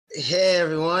Hey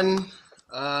everyone.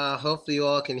 Hopefully you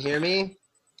all can hear me.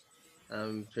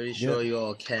 I'm pretty sure Yep. you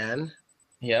all can.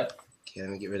 Yep.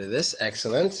 Can get rid of this?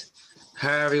 Excellent.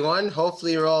 Hi everyone.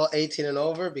 Hopefully you're all 18 and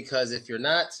over because if you're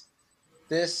not,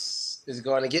 this is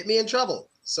going to get me in trouble.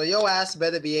 So your ass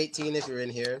better be 18 if you're in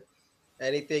here.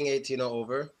 Anything 18 or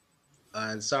over.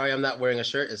 And sorry I'm not wearing a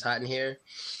shirt. It's hot in here.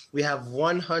 We have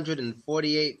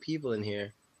 148 people in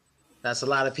here. That's a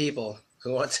lot of people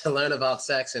who want to learn about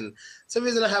sex. And some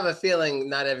reason I have a feeling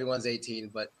not everyone's 18,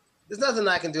 but there's nothing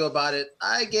I can do about it.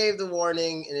 I gave the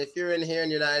warning, and if you're in here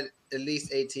and you're not at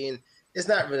least 18, it's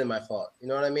not really my fault. You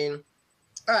know what I mean?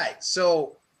 All right,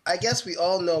 so I guess we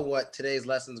all know what today's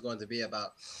lesson is going to be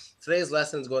about. Today's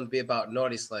lesson is going to be about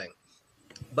naughty slang,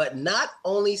 but not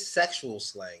only sexual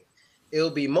slang. It will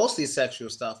be mostly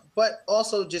sexual stuff, but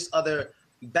also just other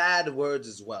bad words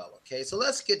as well. Okay, so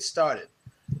let's get started.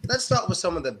 Let's start with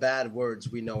some of the bad words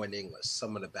we know in English.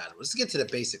 Some of the bad words. Let's get to the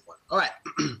basic one. All right.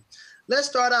 Let's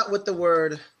start out with the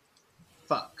word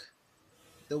fuck.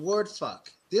 The word fuck.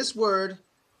 This word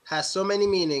has so many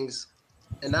meanings,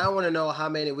 and I want to know how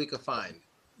many we could find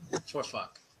for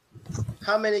fuck.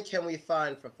 How many can we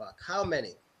find for fuck? How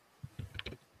many?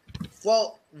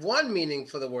 Well, one meaning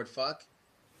for the word fuck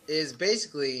is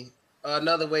basically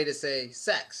another way to say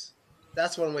sex.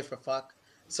 That's one way for fuck.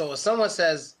 So if someone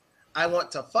says, I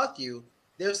want to fuck you,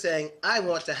 they're saying, I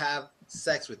want to have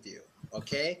sex with you.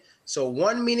 Okay? So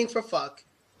one meaning for fuck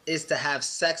is to have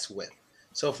sex with.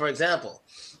 So for example,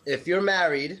 if you're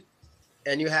married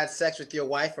and you had sex with your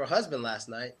wife or husband last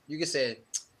night, you can say,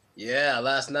 yeah,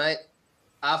 last night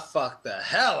I fucked the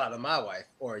hell out of my wife.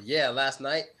 Or yeah, last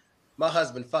night my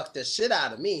husband fucked the shit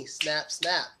out of me. Snap,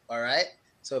 snap. All right?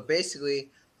 So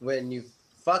basically, when you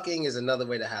fucking is another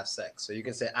way to have sex. So you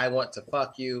can say, I want to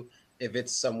fuck you if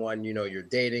it's someone you know you're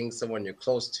dating, someone you're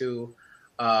close to.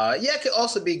 Yeah, it could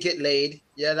also be get laid.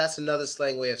 Yeah, that's another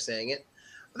slang way of saying it.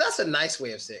 But that's a nice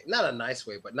way of saying it. Not a nice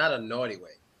way, but not a naughty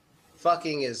way.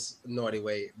 Fucking is a naughty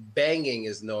way. Banging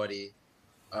is naughty.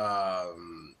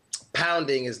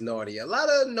 Pounding is naughty. A lot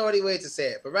of naughty ways to say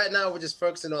it. But right now we're just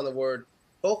focusing on the word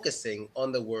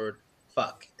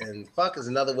fuck. And fuck is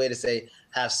another way to say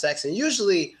have sex, and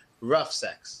usually rough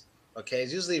sex. Okay,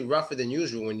 it's usually rougher than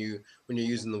usual when you're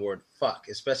using the word fuck,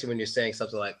 especially when you're saying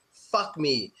something like fuck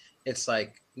me. It's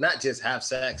like not just have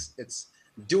sex, it's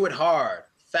do it hard,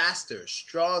 faster,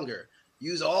 stronger.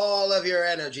 Use all of your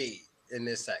energy in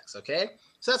this sex, okay?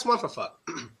 So that's one for fuck.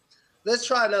 Let's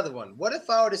try another one. What if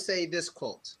I were to say this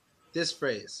quote, this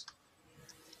phrase?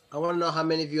 I want to know how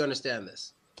many of you understand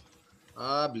this.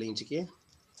 Blinchiki.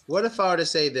 What if I were to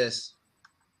say this?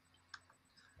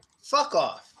 Fuck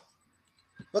off.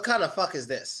 What kind of fuck is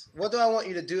this? What do I want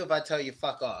you to do if I tell you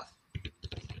fuck off?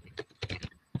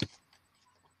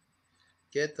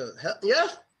 Get the hell, yeah.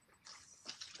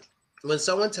 When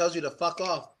someone tells you to fuck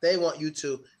off, they want you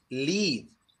to leave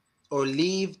or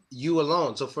leave you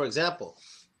alone. So for example,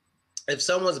 if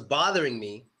someone's bothering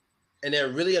me and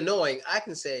they're really annoying, I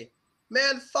can say,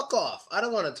 man, fuck off. I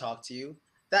don't want to talk to you.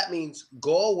 That means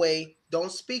go away.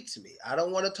 Don't speak to me. I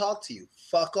don't want to talk to you.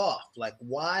 Fuck off. Like,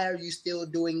 why are you still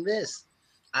doing this?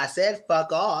 I said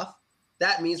fuck off.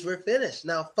 That means we're finished.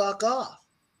 Now fuck off.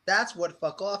 That's what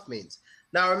fuck off means.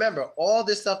 Now remember, all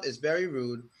this stuff is very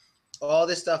rude. All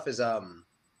this stuff is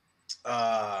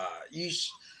you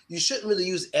shouldn't really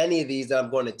use any of these that I'm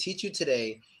going to teach you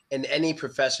today in any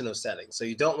professional setting. So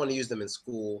you don't want to use them in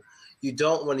school. You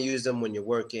don't want to use them when you're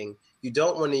working. You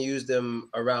don't want to use them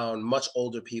around much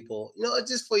older people. You know, it's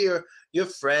just for your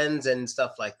friends and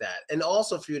stuff like that. And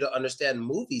also for you to understand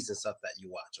movies and stuff that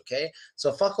you watch, okay?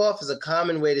 So fuck off is a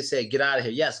common way to say get out of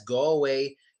here. Yes, go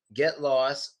away, get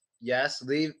lost. Yes,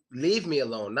 leave me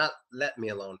alone, not let me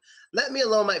alone. Let me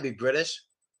alone might be British,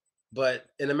 but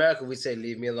in America we say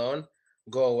leave me alone.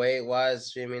 Go away. Why is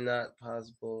streaming not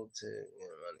possible to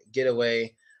get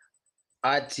away?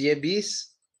 Atiabis.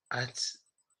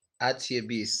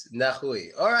 Atiabis. Nahui.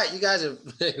 All right, you guys are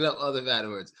picking up other bad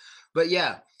words. But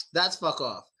yeah, that's fuck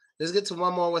off. Let's get to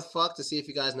one more with fuck to see if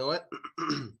you guys know it.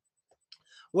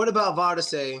 What about VAR to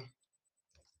say,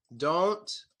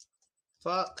 don't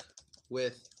fuck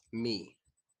with me?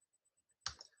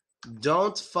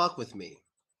 Don't fuck with me.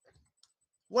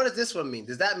 What does this one mean?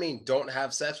 Does that mean don't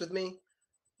have sex with me?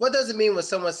 What does it mean when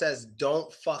someone says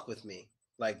don't fuck with me?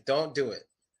 Like, don't do it.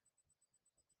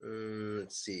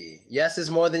 Let's see. Yes is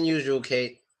more than usual,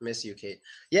 Kate. Miss you, Kate.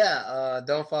 Yeah,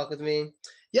 don't fuck with me.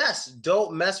 Yes,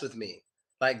 don't mess with me.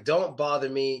 Like, don't bother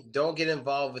me. Don't get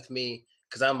involved with me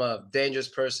because I'm a dangerous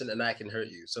person and I can hurt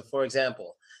you. So, for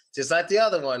example, just like the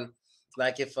other one,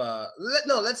 like if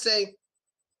let's say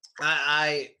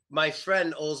my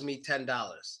friend owes me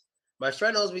 $10. My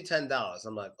friend owes me $10.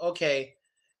 I'm like, okay,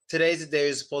 today's the day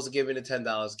you're supposed to give me the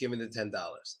 $10. Give me the $10.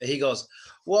 And he goes,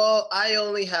 well, I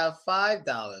only have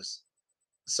 $5.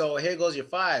 So here goes your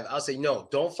 5. I'll say, no,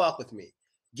 don't fuck with me.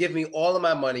 Give me all of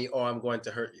my money or I'm going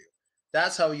to hurt you.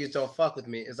 That's how we use don't fuck with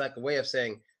me. It's like a way of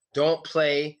saying, don't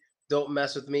play, don't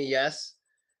mess with me. Yes.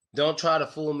 Don't try to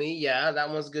fool me. Yeah, that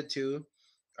one's good too.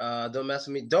 Don't mess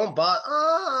with me. Don't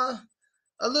bother.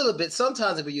 A little bit.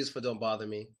 Sometimes it be used for don't bother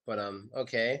me. But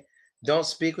okay. Don't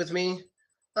speak with me.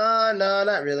 No,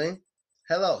 not really.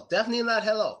 Hello. Definitely not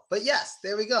hello. But yes,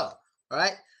 there we go. All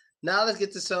right. Now let's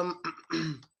get to some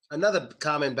another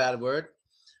common bad word.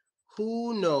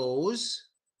 Who knows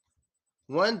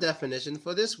one definition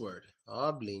for this word?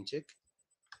 Oh, Blinchik.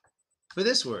 For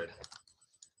this word.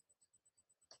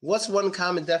 What's one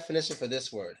common definition for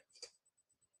this word?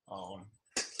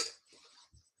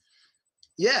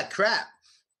 Yeah, crap.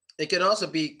 It can also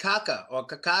be kaka or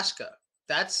kakashka.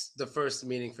 That's the first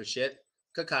meaning for shit.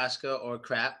 Kakashka or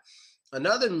crap.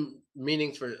 Another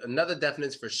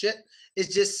definition for shit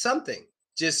is just something,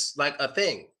 just like a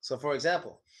thing. So for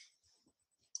example,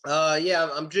 yeah,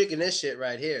 I'm drinking this shit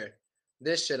right here.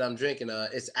 This shit I'm drinking,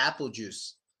 it's apple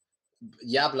juice.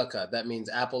 Yablaka, that means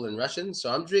apple in Russian.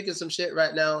 So I'm drinking some shit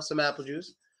right now, some apple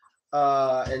juice.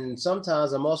 And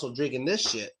sometimes I'm also drinking this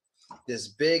shit, this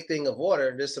big thing of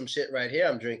water. There's some shit right here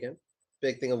I'm drinking,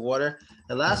 big thing of water.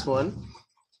 And last one,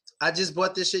 I just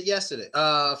bought this shit yesterday,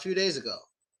 a few days ago.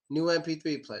 New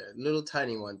MP3 player, little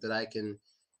tiny one that I can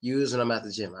use when I'm at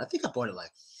the gym. I think I bought it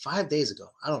like 5 days ago.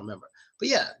 I don't remember. But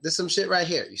yeah, there's some shit right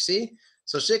here. You see?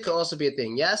 So shit could also be a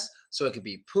thing. Yes. So it could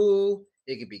be poo.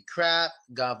 It could be crap,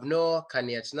 govno,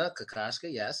 konieczna,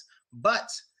 kakashka, yes. But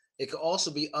it could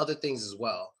also be other things as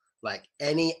well. Like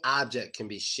any object can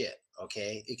be shit,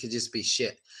 okay? It could just be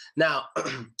shit. Now,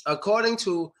 according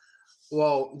to,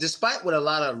 well, despite what a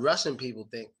lot of Russian people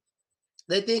think,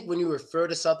 they think when you refer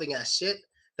to something as shit,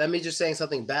 that means you're saying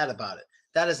something bad about it.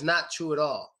 That is not true at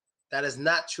all. That is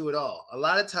not true at all. A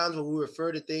lot of times when we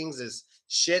refer to things as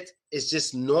shit, it's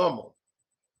just normal.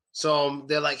 So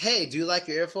they're like, hey, do you like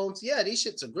your earphones? Yeah, these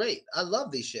shits are great. I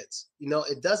love these shits. You know,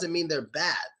 it doesn't mean they're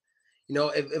bad. You know,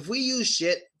 if we use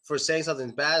shit for saying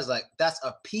something's bad, it's like, that's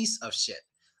a piece of shit.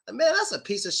 Like, man, that's a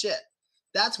piece of shit.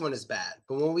 That's when it's bad.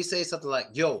 But when we say something like,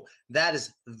 yo, that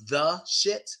is the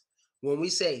shit, when we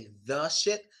say the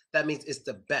shit, that means it's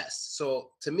the best.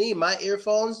 So to me, my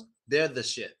earphones, they're the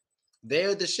shit.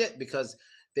 They're the shit because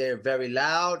they're very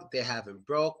loud. They haven't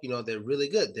broke. You know, they're really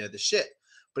good. They're the shit.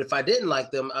 But if I didn't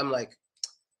like them, I'm like,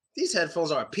 these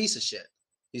headphones are a piece of shit.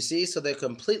 You see? So they're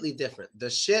completely different. The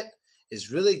shit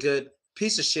is really good.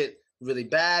 Piece of shit, really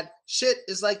bad. Shit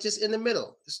is like just in the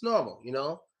middle. It's normal, you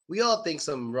know? We all think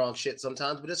some wrong shit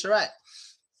sometimes, but it's all right.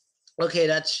 Okay,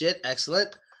 that's shit.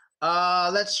 Excellent.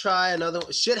 Let's try another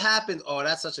one. Shit happens. Oh,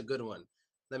 that's such a good one.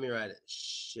 Let me write it.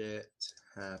 Shit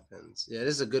happens. Yeah,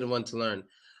 this is a good one to learn.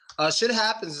 Shit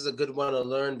happens is a good one to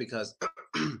learn because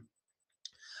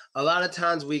a lot of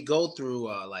times we go through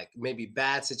like maybe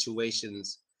bad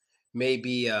situations.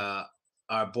 Maybe our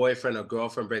boyfriend or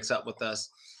girlfriend breaks up with us.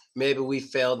 Maybe we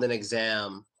failed an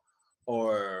exam,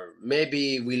 or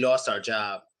maybe we lost our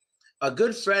job. A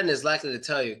good friend is likely to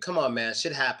tell you, come on, man,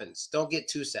 shit happens. Don't get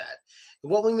too sad.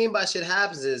 And what we mean by shit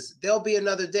happens is there'll be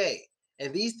another day.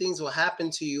 And these things will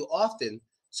happen to you often,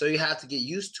 so you have to get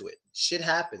used to it. Shit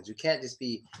happens. You can't just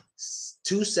be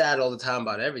too sad all the time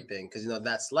about everything because, you know,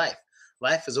 that's life.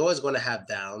 Life is always going to have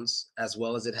downs as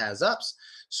well as it has ups.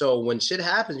 So when shit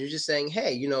happens, you're just saying,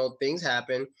 hey, you know, things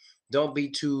happen. Don't be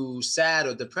too sad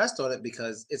or depressed on it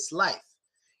because it's life.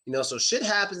 You know, so shit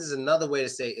happens is another way to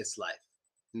say it's life.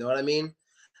 You know what I mean?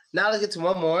 Now let's get to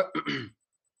one more.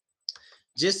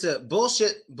 Just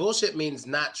bullshit. Bullshit means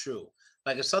not true.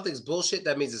 Like if something's bullshit,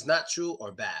 that means it's not true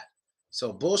or bad.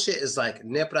 So bullshit is like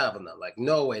nepravda, like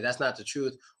no way, that's not the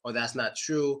truth, or that's not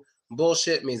true.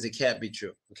 Bullshit means it can't be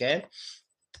true. Okay?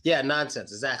 Yeah,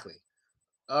 nonsense. Exactly.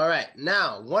 All right.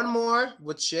 Now, one more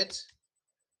with shit.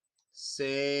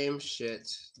 Same shit,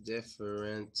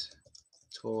 different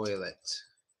toilet.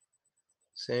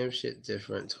 Same shit,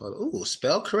 different toilet. Ooh,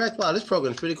 spell correct. Wow, this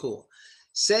program's pretty cool.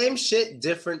 Same shit,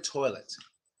 different toilet.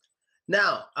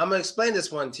 Now, I'm going to explain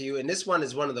this one to you, and this one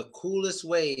is one of the coolest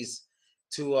ways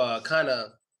to kind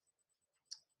of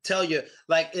tell you.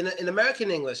 Like in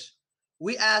American English,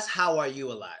 we ask how are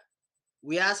you a lot.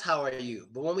 We ask how are you.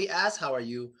 But when we ask how are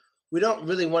you, we don't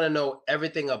really want to know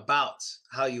everything about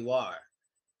how you are.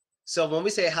 So when we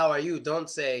say how are you, don't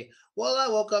say, well, I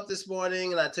woke up this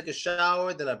morning and I took a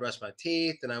shower, then I brushed my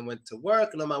teeth, and I went to work,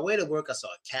 and on my way to work, I saw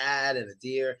a cat and a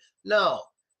deer. No.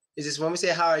 It's just when we say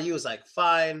how are you, it's like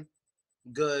fine,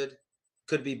 good,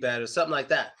 could be better, something like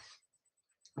that.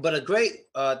 But a great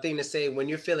thing to say when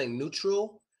you're feeling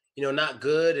neutral, not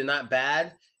good and not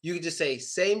bad, you can just say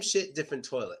same shit, different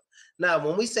toilet. Now,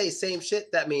 when we say same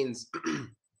shit, that means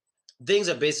things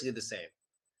are basically the same.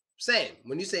 Same.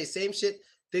 When you say same shit,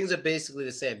 things are basically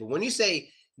the same. But when you say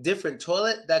different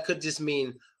toilet, that could just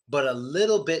mean but a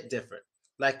little bit different.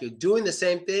 Like you're doing the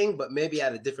same thing, but maybe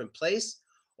at a different place,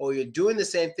 or you're doing the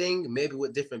same thing, maybe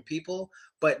with different people,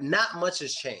 but not much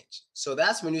has changed. So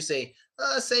that's when you say,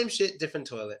 same shit, different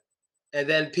toilet. And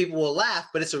then people will laugh,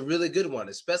 but it's a really good one,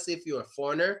 especially if you're a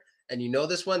foreigner and you know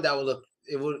this one. That will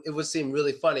it would seem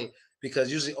really funny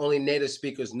because usually only native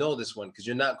speakers know this one because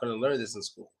you're not going to learn this in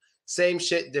school. Same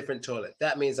shit, different toilet.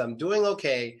 That means I'm doing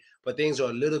okay, but things are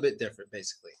a little bit different,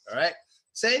 basically. All right?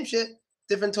 Same shit,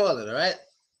 different toilet. All right?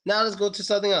 Now let's go to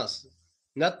something else.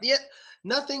 Nothing yet.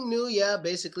 Nothing new. Yeah,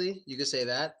 basically, you could say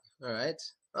that. All right.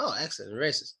 Oh, excellent.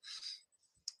 Racist.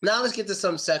 Now let's get to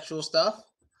some sexual stuff.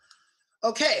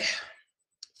 Okay.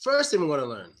 First thing we want to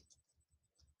learn.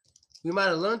 We might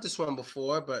have learned this one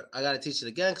before, but I got to teach it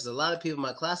again because a lot of people in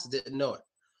my classes didn't know it.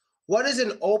 What is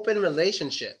an open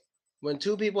relationship? When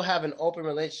two people have an open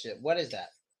relationship, what is that?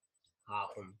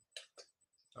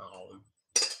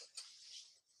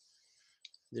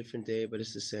 Different day, but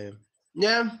it's the same.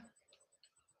 Yeah.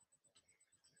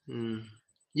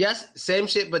 Yes, same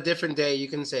shit, but different day. You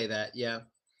can say that. Yeah.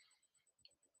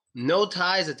 No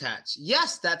ties attached.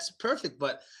 Yes, that's perfect,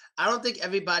 but I don't think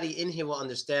everybody in here will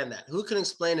understand that. Who can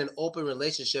explain an open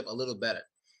relationship a little better?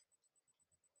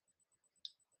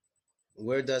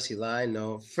 Where does he lie?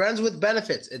 No. Friends with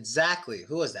benefits. Exactly.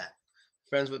 Who was that?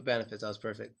 Friends with benefits. That was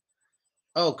perfect.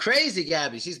 Oh, crazy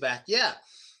Gabby. She's back. Yeah.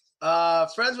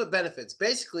 Friends with benefits.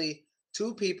 Basically,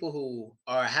 two people who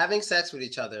are having sex with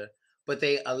each other, but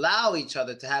they allow each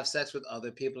other to have sex with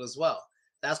other people as well.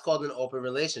 That's called an open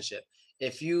relationship.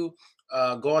 If you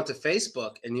go onto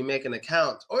Facebook and you make an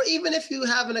account, or even if you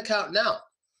have an account now,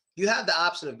 you have the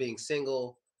option of being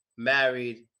single,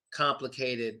 married,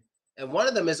 complicated, and one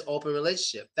of them is open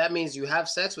relationship. That means you have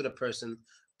sex with a person,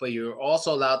 but you're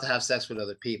also allowed to have sex with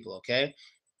other people, okay?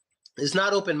 It's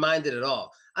not open-minded at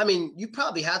all. I mean, you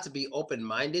probably have to be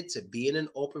open-minded to be in an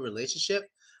open relationship.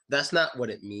 That's not what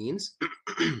it means.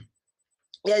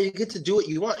 Yeah, you get to do what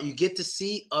you want. You get to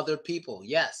see other people.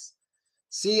 Yes.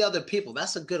 See other people.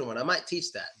 That's a good one. I might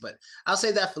teach that, but I'll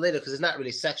save that for later because it's not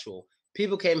really sexual.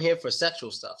 People came here for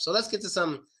sexual stuff. So let's get to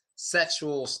some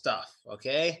sexual stuff,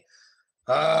 okay?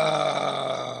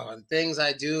 The things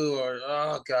I do are,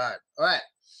 oh, God. All right.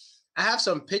 I have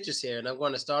some pictures here, and I'm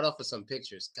going to start off with some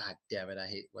pictures. God damn it, I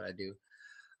hate what I do.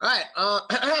 All right,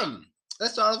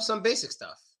 let's start off with some basic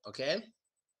stuff, okay?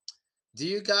 Do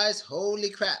you guys, holy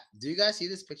crap, do you guys see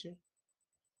this picture?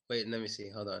 Wait, let me see,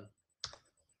 hold on.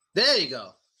 There you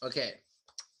go, okay.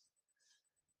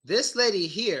 This lady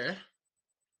here,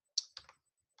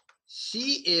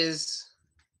 she is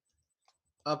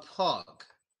a pog.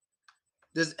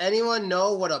 Does anyone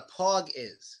know what a pog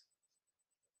is?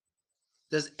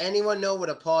 Does anyone know what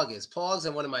a pog is? Pogs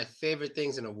are one of my favorite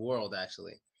things in the world,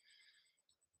 actually.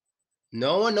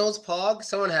 No one knows pog?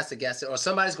 Someone has to guess it, or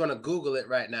somebody's going to Google it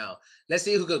right now. Let's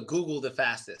see who could Google the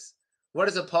fastest. What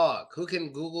is a pog? Who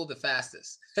can Google the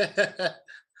fastest?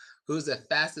 Who's the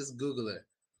fastest Googler?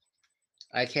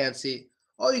 I can't see.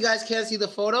 Oh, you guys can't see the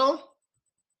photo?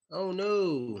 Oh,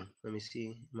 no. Let me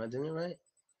see. Am I doing it right?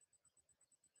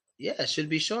 Yeah, it should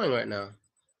be showing right now.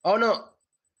 Oh, no.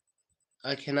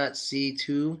 I cannot see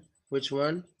too. Which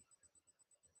one?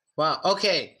 Wow.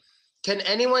 Okay. Can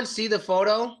anyone see the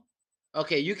photo?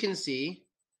 Okay, you can see.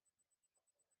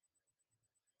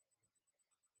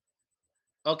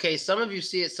 Okay, some of you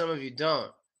see it, some of you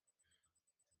don't.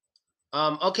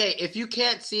 Okay, if you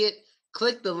can't see it,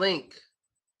 click the link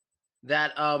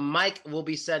that Mike will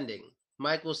be sending.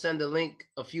 Mike will send the link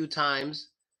a few times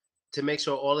to make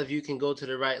sure all of you can go to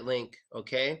the right link,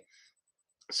 okay?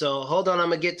 So hold on, I'm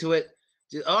going to get to it.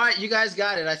 All right, you guys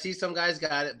got it. I see some guys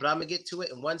got it, but I'm going to get to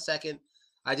it in 1 second.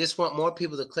 I just want more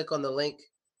people to click on the link.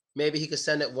 Maybe he could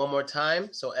send it one more time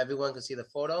so everyone can see the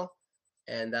photo,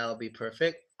 and that'll be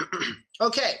perfect.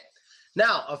 Okay,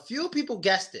 now a few people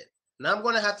guessed it, and I'm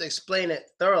going to have to explain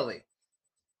it thoroughly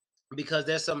because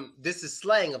there's some, this is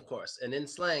slang, of course, and in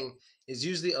slang is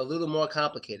usually a little more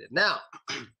complicated. Now,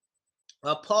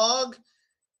 a POG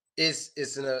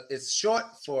it's short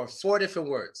for 4 different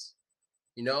words.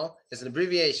 You know, it's an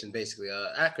abbreviation, basically, an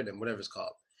acronym, whatever it's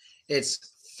called. It's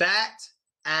fat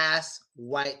ass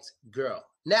white girl.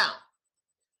 Now,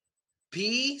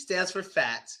 P stands for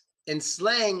fat. In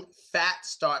slang, fat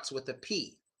starts with a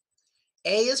P.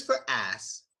 A is for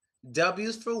ass, W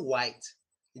is for white,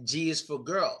 G is for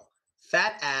girl.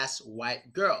 fat ass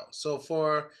white girl. So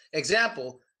for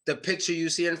example, the picture you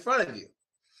see in front of you.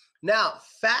 Now,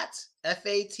 fat,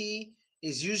 F-A-T,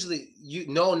 is usually,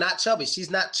 no, not chubby. She's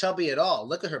not chubby at all.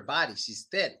 Look at her body. She's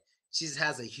thin. She just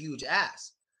has a huge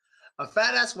ass. A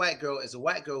fat ass white girl is a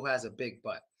white girl who has a big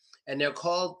butt. And they're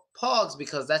called pogs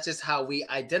because that's just how we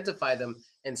identify them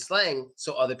in slang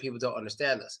so other people don't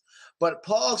understand us. But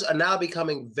pogs are now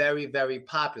becoming very, very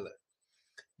popular.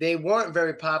 They weren't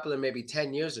very popular maybe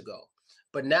 10 years ago.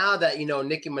 But now that,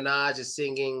 Nicki Minaj is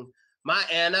singing My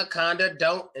Anaconda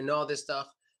Don't and all this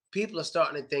stuff, people are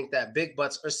starting to think that big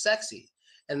butts are sexy.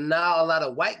 And now a lot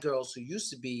of white girls who used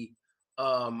to be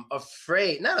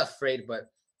afraid, not afraid,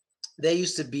 but they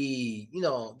used to be,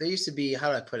 how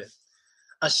do I put it?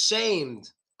 Ashamed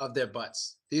of their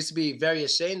butts. They used to be very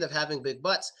ashamed of having big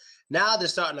butts. Now they're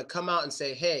starting to come out and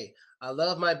say, hey, I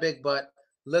love my big butt.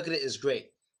 Look at it, it's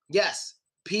great. Yes,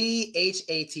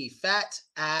 P-H-A-T, fat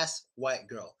ass white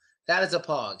girl. That is a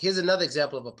pog. Here's another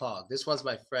example of a pog. This one's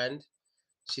my friend.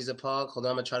 She's a pog. Hold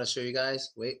on, I'm going to try to show you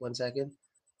guys. Wait, 1 second.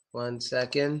 1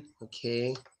 second.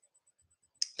 Okay.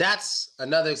 That's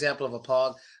another example of a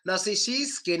pog. Now, see,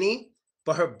 she's skinny,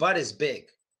 but her butt is big.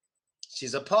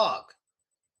 She's a pog.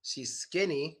 She's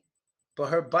skinny, but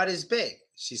her butt is big.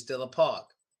 She's still a pog,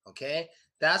 okay?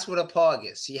 That's what a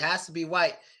pog is. She has to be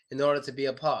white in order to be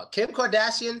a pog. Kim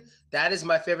Kardashian, that is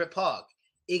my favorite pog.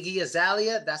 Iggy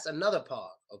Azalea, that's another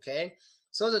pog, okay?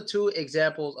 So those are 2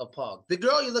 examples of pog. The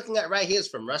girl you're looking at right here is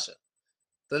from Russia.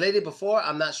 The lady before,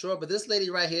 I'm not sure, but this lady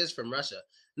right here is from Russia.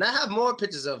 And I have more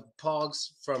pictures of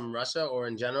pogs from Russia or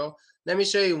in general. Let me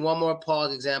show you one more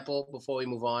pog example before we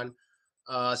move on,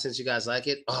 since you guys like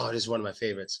it. Oh, this is one of my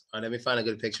favorites. All right, let me find a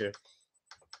good picture.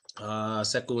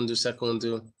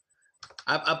 Sekundu.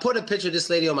 I put a picture of this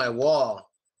lady on my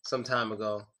wall some time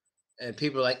ago, and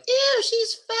people are like, ew,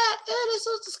 she's fat. Ew, that's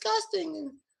so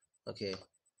disgusting. Okay.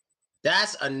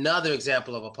 That's another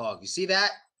example of a pog. You see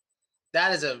that?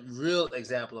 That is a real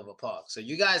example of a pog. So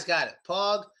you guys got it.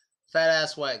 Pog, fat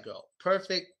ass white girl.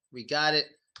 Perfect. We got it.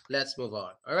 Let's move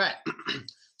on. All right.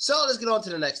 So let's get on to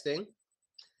the next thing.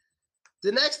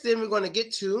 The next thing we're going to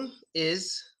get to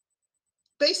is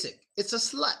basic. It's a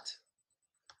slut.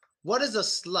 What is a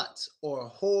slut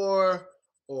or whore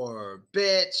or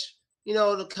bitch?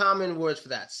 The common words for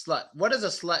that. Slut. What does a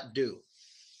slut do?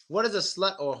 What does a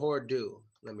slut or whore do?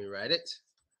 Let me write it.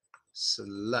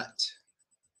 Slut.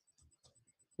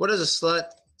 What does a slut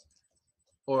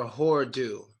or whore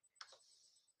do?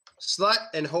 Slut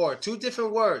and whore, 2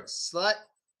 different words. Slut,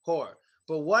 whore.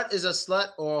 But what is a slut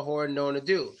or a whore known to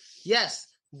do? Yes,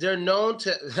 they're known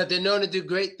to do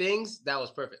great things. That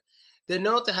was perfect. They're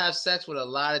known to have sex with a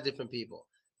lot of different people.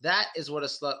 That is what a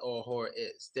slut or a whore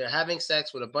is. They're having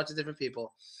sex with a bunch of different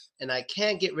people, and I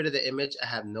can't get rid of the image. I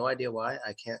have no idea why.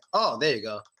 I can't. Oh, there you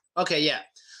go. Okay, yeah.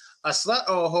 A slut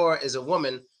or a whore is a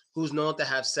woman who's known to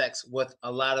have sex with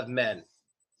a lot of men.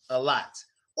 A lot.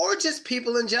 Or just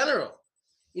people in general.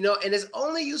 And it's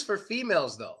only used for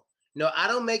females, though. I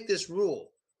don't make this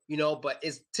rule, but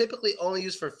it's typically only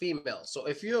used for females. So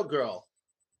if you're a girl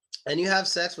and you have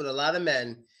sex with a lot of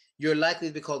men, you're likely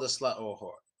to be called a slut or a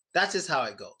whore. That's just how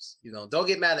it goes. Don't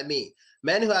get mad at me.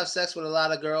 Men who have sex with a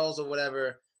lot of girls or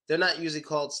whatever, they're not usually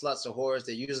called sluts or whores.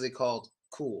 They're usually called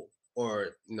cool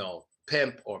or,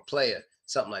 pimp or player,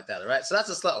 something like that. All right. So that's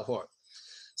a slut or whore.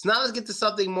 So now let's get to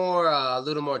something more, a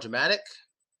little more dramatic,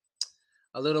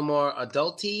 a little more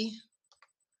adulty.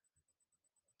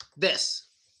 This.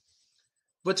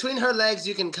 Between her legs,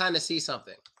 you can kind of see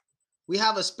something. We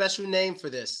have a special name for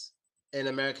this in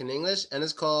American English, and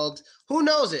it's called, who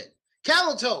knows it?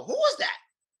 Camel toe. Who was that?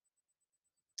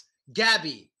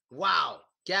 Gabby. Wow.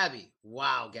 Gabby.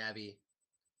 Wow, Gabby.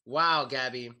 Wow,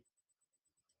 Gabby.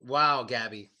 Wow,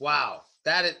 Gabby. Wow.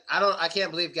 That is, I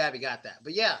can't believe Gabby got that.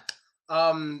 But yeah,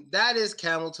 that is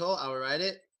camel toe. I will write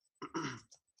it.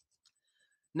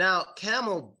 Now,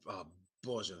 camel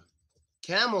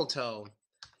toe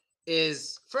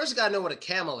is, first you gotta know what a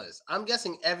camel is. I'm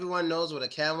guessing everyone knows what a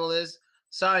camel is.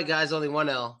 Sorry guys, only 1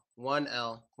 L. 1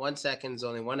 L. 1 second is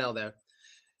only 1 L there.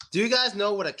 Do you guys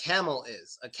know what a camel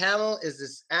is? A camel is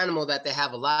this animal that they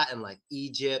have a lot in like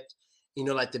Egypt,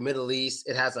 like the Middle East.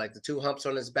 It has like the 2 humps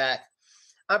on its back.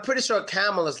 I'm pretty sure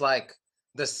camel is like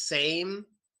the same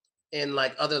in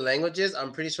like other languages.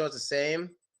 I'm pretty sure it's the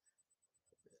same.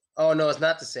 Oh no, it's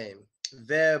not the same.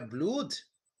 Verblut.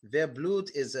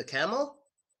 Verblut is a camel?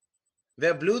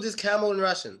 Verblut is camel in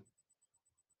Russian.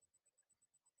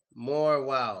 More,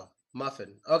 wow.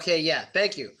 Muffin. Okay, yeah,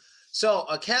 thank you. So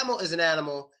a camel is an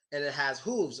animal and it has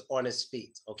hooves on its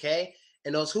feet, okay?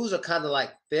 And those hooves are kind of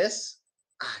like this.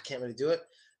 I can't really do it.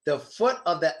 The foot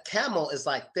of that camel is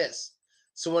like this.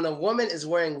 So when a woman is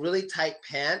wearing really tight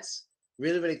pants,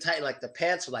 really, really tight, like the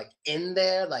pants are like in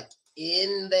there,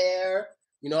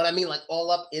 you know what I mean? Like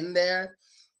all up in there.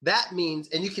 That means,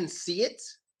 and you can see it,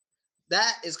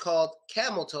 that is called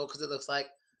camel toe because it looks like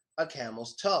a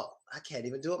camel's toe. I can't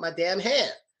even do it with my damn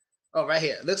hand. Oh, right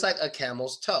here. It looks like a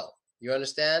camel's toe. You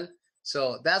understand?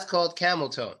 So that's called camel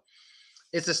toe.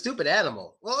 It's a stupid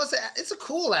animal. Well, it's a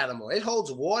cool animal. It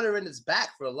holds water in its back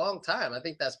for a long time. I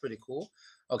think that's pretty cool.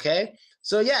 Okay.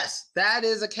 So yes, that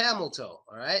is a camel toe.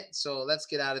 All right. So let's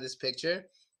get out of this picture.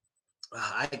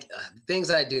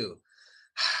 Things I do.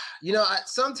 You know,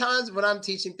 sometimes when I'm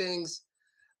teaching things,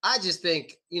 I just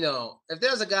think, you know, if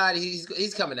there's a guy,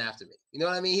 he's coming after me. You know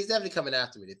what I mean? He's definitely coming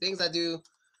after me. The things I do,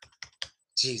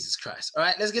 Jesus Christ. All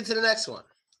right, let's get to the next one.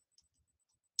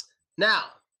 Now,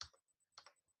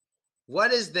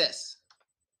 what is this?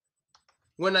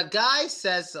 When a guy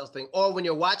says something, or when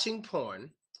you're watching porn,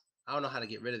 I don't know how to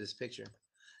get rid of this picture.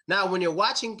 Now, when you're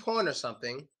watching porn or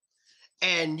something,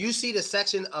 and you see the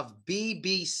section of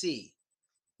BBC,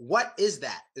 what is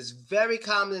that? It's very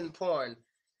common in porn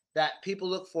that people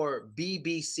look for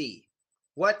BBC.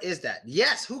 What is that?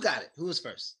 Yes, who got it? Who was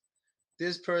first?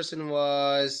 This person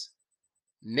was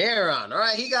Neron. All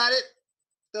right, he got it.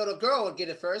 So the girl would get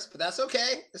it first, but that's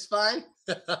okay. It's fine.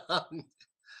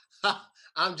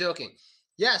 I'm joking.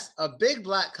 Yes, a big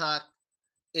black cock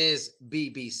is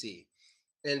BBC.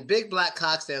 And big black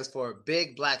cock stands for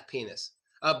big black penis.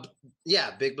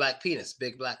 Yeah, big black penis,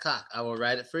 big black cock. I will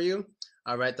write it for you.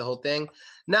 I'll write the whole thing.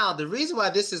 Now, the reason why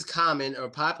this is common or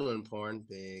popular in porn,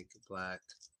 big black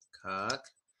cock.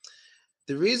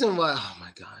 The reason why, oh my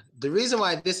God, the reason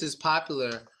why this is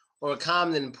popular or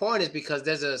common in porn is because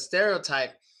there's a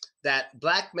stereotype that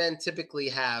black men typically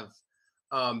have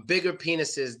bigger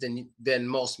penises than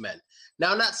most men.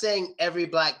 Now, I'm not saying every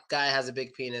black guy has a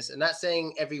big penis. I'm not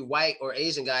saying every white or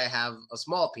Asian guy have a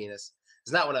small penis.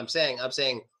 It's not what I'm saying. I'm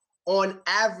saying on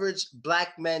average,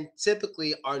 black men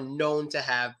typically are known to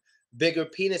have bigger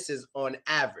penises on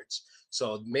average.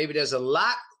 So maybe there's a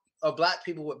lot of black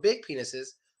people with big penises,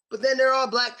 but then there are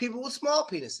black people with small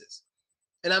penises.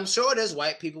 And I'm sure there's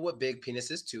white people with big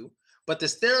penises too. But the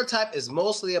stereotype is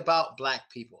mostly about black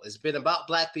people. It's been about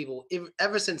black people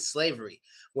ever since slavery,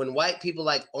 when white people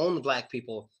owned black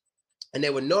people and they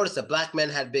would notice that black men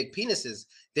had big penises.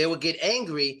 They would get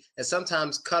angry and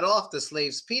sometimes cut off the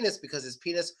slave's penis because his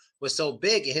penis was so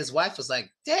big. And his wife was like,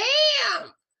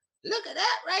 damn, look at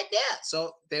that right there.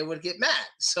 So they would get mad.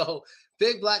 So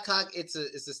big black cock, it's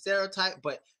a stereotype.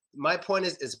 But my point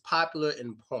is, it's popular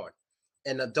in porn.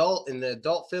 In the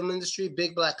adult film industry,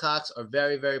 big black cocks are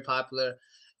very, very popular.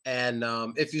 And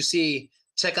if you see,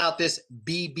 check out this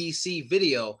BBC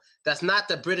video. That's not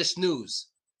the British news.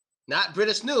 Not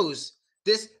British news.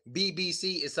 This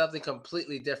BBC is something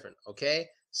completely different, okay?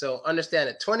 So understand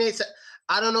it. 28,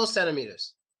 I don't know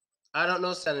centimeters. I don't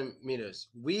know centimeters.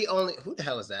 We only, who the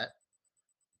hell is that?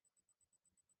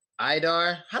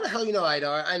 Idar? How the hell you know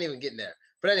Idar? I ain't even getting there.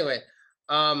 But anyway,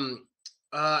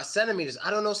 centimeters.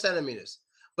 I don't know centimeters.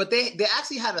 But they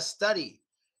actually had a study,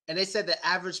 and they said the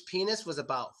average penis was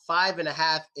about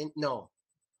 5.5 no,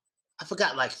 I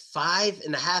forgot, like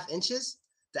 5.5 inches.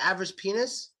 The average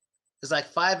penis is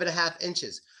like 5.5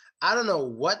 inches. I don't know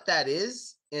what that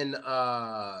is in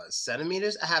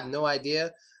centimeters. I have no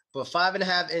idea. But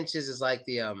 5.5 inches is like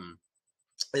the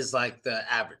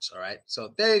average. All right.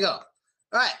 So there you go.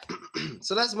 All right.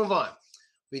 So let's move on.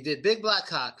 We did big black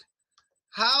cock.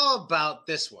 How about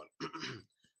this one?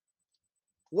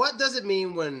 What does it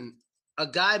mean when a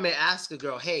guy may ask a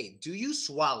girl, hey, do you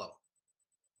swallow?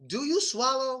 Do you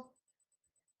swallow?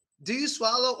 Do you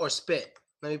swallow or spit?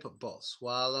 Let me put both.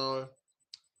 Swallow,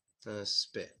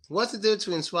 spit. What's the difference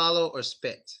between swallow or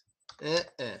spit?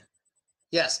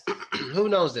 Yes. Who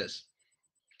knows this?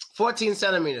 14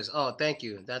 centimeters. Oh, thank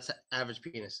you. That's average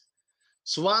penis.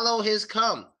 Swallow his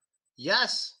cum.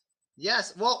 Yes.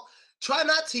 Yes. Well, try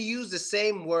not to use the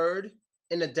same word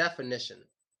in the definition.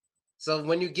 So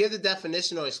when you give the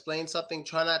definition or explain something,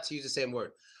 try not to use the same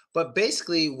word. But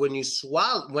basically, when you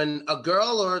swallow, when a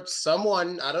girl or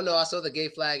someone, I don't know, I saw the gay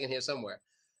flag in here somewhere.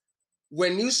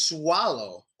 When you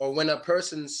swallow, or when a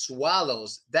person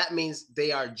swallows, that means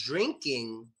they are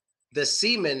drinking the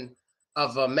semen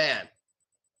of a man.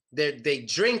 They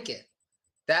drink it.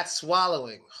 That's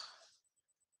swallowing.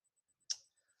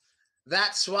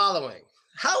 That's swallowing.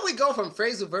 How do we go from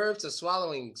phrasal verbs to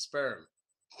swallowing sperm?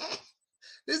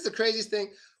 This is the craziest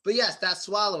thing. But yes, that's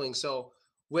swallowing. So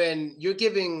when you're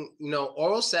giving,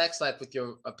 oral sex, like with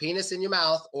a penis in your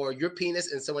mouth or your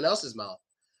penis in someone else's mouth,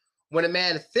 when a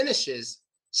man finishes,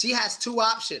 she has two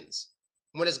options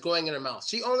when it's going in her mouth.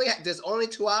 There's only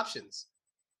two options.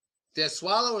 There's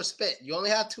swallow or spit. You only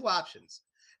have two options.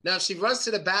 Now, if she runs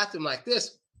to the bathroom like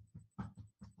this,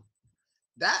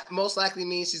 that most likely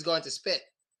means she's going to spit.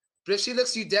 But if she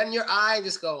looks you dead in your eye and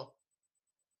just go,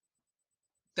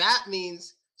 that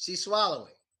means she's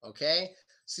swallowing, okay?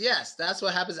 So yes, that's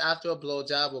what happens after a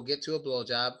blowjob. We'll get to a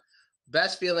blowjob.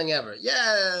 Best feeling ever.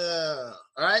 Yeah.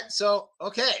 All right, so,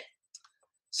 okay.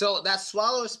 So that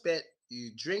swallow or spit, you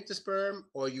drink the sperm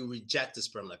or you reject the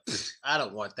sperm. Like, I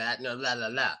don't want that. No, la, la,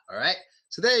 la. All right?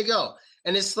 So there you go.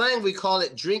 And in slang, we call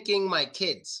it drinking my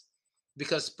kids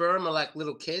because sperm are like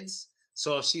little kids.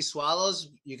 So if she swallows,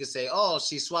 you can say, oh,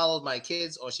 she swallowed my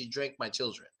kids or she drank my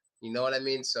children. You know what I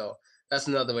mean? So that's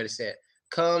another way to say it.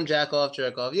 Come, jack off,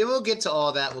 jerk off. Yeah, we'll get to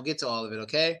all that. We'll get to all of it,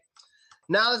 okay?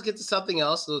 Now let's get to something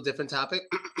else, a little different topic.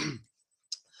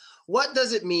 What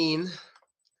does it mean?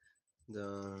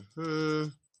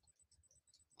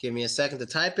 Give me a second to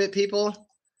type it, people.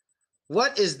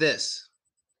 What is this?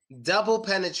 Double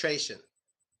penetration.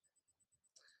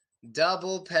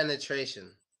 Double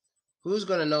penetration. Who's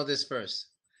going to know this first?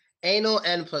 Anal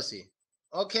and pussy.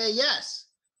 Okay, yes.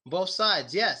 Both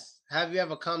sides, yes. Have you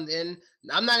ever come in?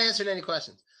 I'm not answering any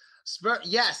questions.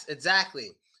 Yes, exactly.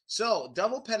 So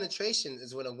double penetration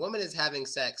is when a woman is having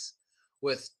sex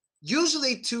with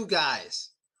usually two guys,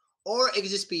 or it could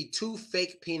just be two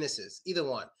fake penises, either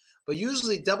one. But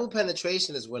usually double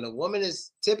penetration is when a woman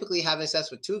is typically having sex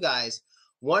with two guys.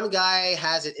 One guy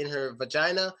has it in her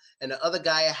vagina and the other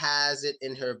guy has it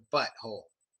in her butthole,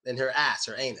 in her ass,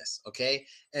 her anus, okay?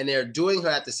 And they're doing her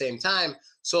at the same time,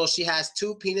 so she has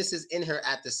two penises in her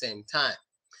at the same time.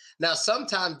 Now,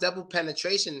 sometimes double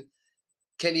penetration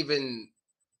can even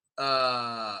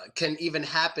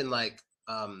happen like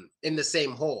in the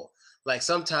same hole. Like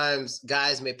sometimes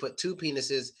guys may put two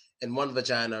penises in one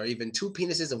vagina or even two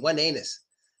penises in one anus.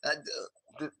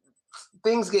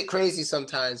 Things get crazy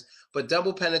sometimes, but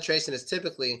double penetration is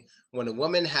typically when a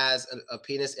woman has a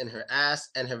penis in her ass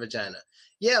and her vagina.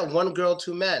 Yeah, one girl,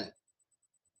 two men.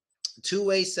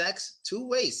 Two-way sex?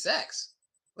 Two-way sex?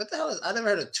 What the hell is, I never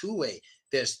heard of two-way.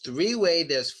 There's three-way,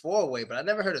 there's four-way, but I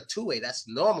never heard of two-way. That's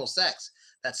normal sex.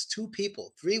 That's two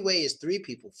people. Three-way is three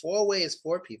people. Four-way is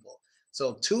four people.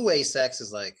 So two-way sex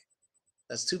is like,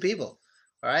 that's two people.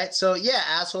 All right? So yeah,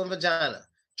 asshole and vagina.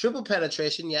 Triple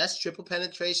penetration, yes, triple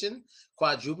penetration.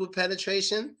 Quadruple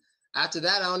penetration. After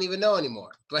that, I don't even know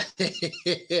anymore. But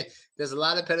there's a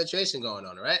lot of penetration going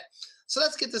on, all right? So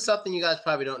let's get to something you guys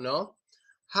probably don't know.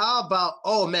 How about,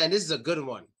 oh man, this is a good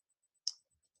one.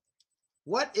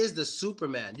 What is the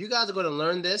Superman? You guys are going to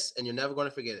learn this and you're never going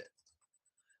to forget it.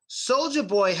 Soulja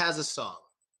Boy has a song.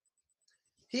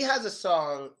 He has a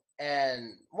song,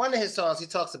 and one of his songs, he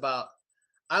talks about,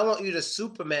 I want you to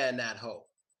Superman that hoe.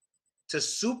 To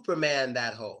Superman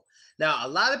that hoe. Now, a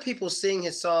lot of people sing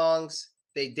his songs,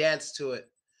 they dance to it,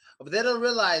 but they don't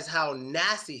realize how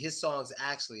nasty his songs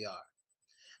actually are.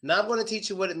 Now, I'm going to teach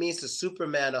you what it means to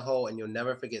Superman a hoe, and you'll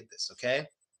never forget this, okay?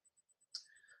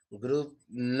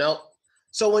 Nope.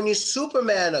 So when you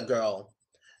Superman a girl,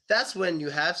 that's when you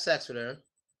have sex with her.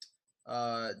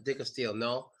 Dick of Steel,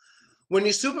 no. When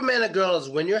you Superman a girl is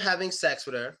when you're having sex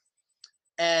with her,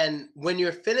 and when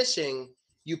you're finishing,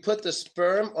 you put the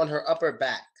sperm on her upper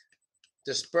back.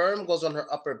 The sperm goes on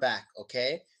her upper back,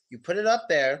 okay? You put it up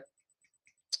there.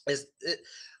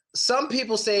 Some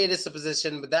people say it is a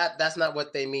position, but that's not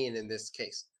what they mean in this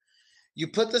case. You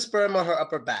put the sperm on her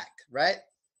upper back, right?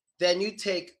 Then you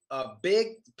take a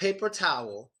big paper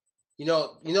towel. You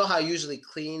know how you usually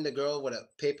clean the girl with a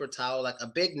paper towel, like a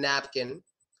big napkin,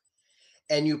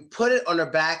 and you put it on her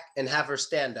back and have her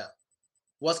stand up.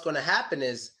 What's going to happen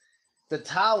is the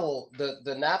towel,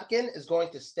 the napkin is going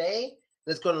to stay,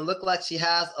 and it's going to look like she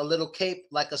has a little cape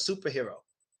like a superhero.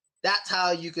 That's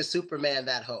how you can Superman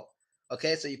that hoe.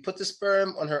 Okay, so you put the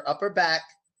sperm on her upper back,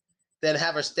 then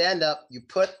have her stand up. You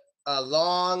put a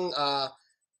long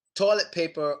toilet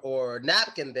paper or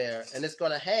napkin there, and it's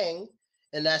going to hang,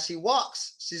 and as she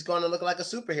walks, she's going to look like a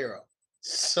superhero.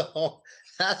 So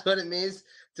that's what it means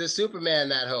to Superman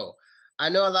that hoe. I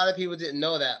know a lot of people didn't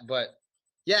know that, but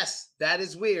yes, that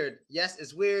is weird. Yes,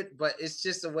 it's weird, but it's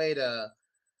just a way to,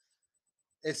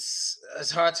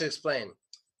 it's hard to explain.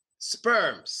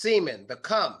 Sperm, semen, the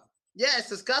cum. Yeah, it's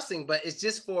disgusting, but it's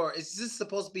just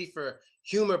supposed to be for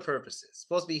humor purposes. It's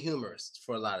supposed to be humorous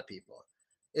for a lot of people.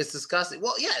 It's disgusting.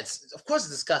 Well, yeah, of course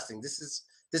it's disgusting. This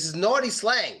is naughty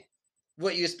slang.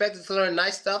 What, you expected to learn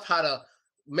nice stuff, how to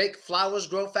make flowers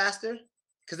grow faster?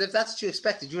 Because if that's what you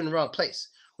expected, you're in the wrong place.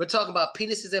 We're talking about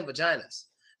penises and vaginas,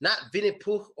 not Winnie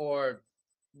Pooh or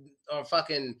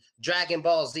fucking Dragon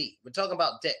Ball Z. We're talking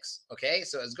about dicks, okay?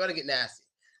 So it's going to get nasty.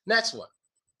 Next one.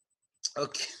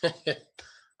 Okay.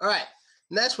 All right.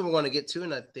 Next one we're going to get to,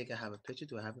 and I think I have a picture.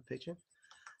 Do I have a picture?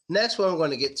 Next one we're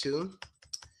going to get to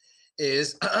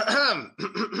is how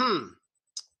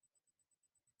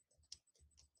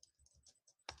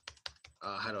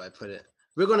do I put it?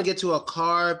 We're going to get to a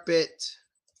carpet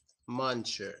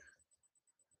muncher.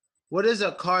 What is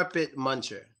a carpet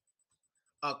muncher?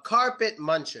 A carpet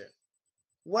muncher.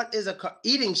 What is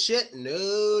eating shit?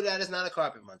 No, that is not a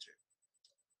carpet muncher.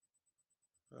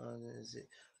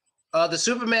 The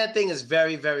Superman thing is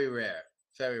very, very rare.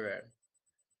 Very rare.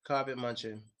 Carpet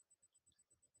muncher.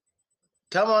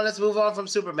 Come on, let's move on from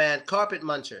Superman. Carpet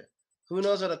muncher. Who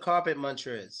knows what a carpet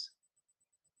muncher is?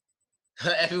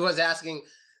 Everyone's asking.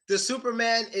 The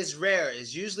Superman is rare.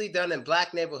 It's usually done in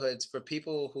black neighborhoods for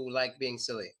people who like being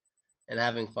silly and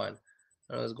having fun.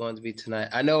 I know it's going to be tonight.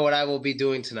 I know what I will be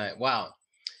doing tonight. Wow.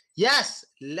 Yes,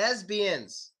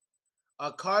 lesbians.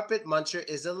 A carpet muncher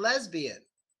is a lesbian.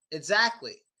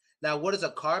 Exactly. Now, what is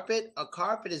a carpet? A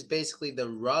carpet is basically the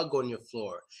rug on your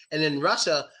floor. And in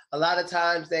Russia, a lot of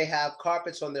times they have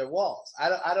carpets on their walls.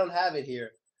 I don't have it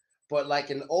here, but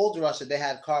like in old Russia, they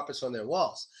had carpets on their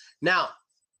walls. Now,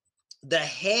 the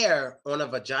hair on a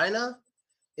vagina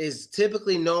is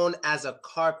typically known as a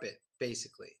carpet,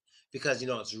 basically, because,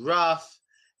 it's rough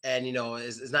and,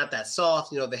 it's not that soft.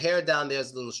 The hair down there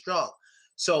is a little strong.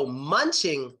 So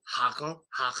munching,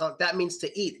 that means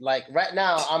to eat. Like right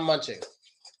now, I'm munching.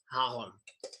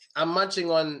 I'm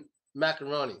munching on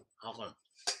macaroni.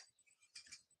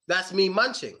 That's me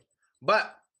munching.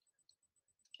 But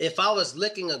if I was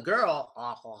licking a girl,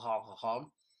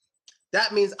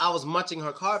 that means I was munching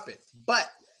her carpet. But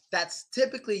that's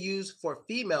typically used for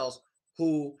females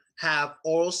who have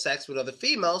oral sex with other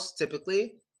females,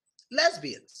 typically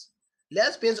lesbians.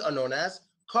 Lesbians are known as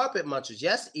carpet munchers.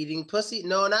 Yes, eating pussy.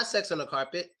 No, not sex on the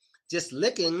carpet. Just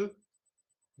licking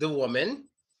the woman,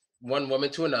 one woman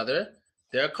to another.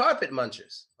 They're carpet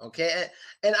munchers. Okay,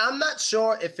 and I'm not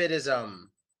sure if it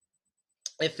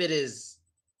is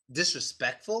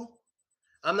disrespectful.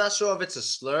 I'm not sure if it's a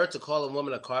slur to call a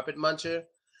woman a carpet muncher.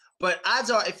 But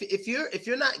odds are, if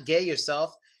you're not gay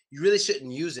yourself, you really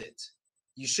shouldn't use it.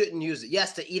 You shouldn't use it.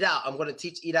 Yes, to eat out. I'm going to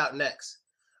teach eat out next.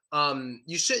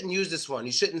 You shouldn't use this one.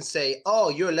 You shouldn't say, "Oh,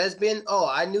 you're a lesbian. Oh,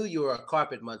 I knew you were a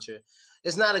carpet muncher."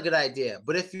 It's not a good idea.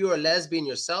 But if you're a lesbian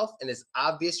yourself and it's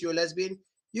obvious you're a lesbian,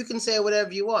 you can say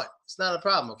whatever you want. It's not a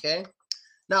problem, okay?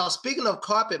 Now, speaking of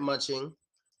carpet munching,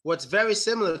 what's very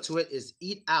similar to it is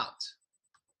eat out.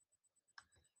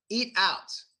 Eat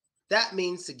out. That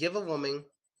means to give a woman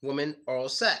oral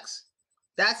sex.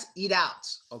 That's eat out,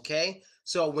 okay?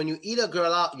 So when you eat a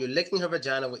girl out, you're licking her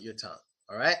vagina with your tongue,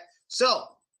 all right?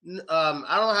 So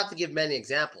I don't have to give many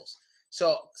examples.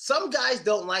 So some guys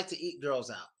don't like to eat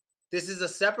girls out. This is a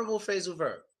separable phrasal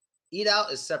verb. Eat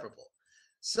out is separable.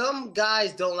 Some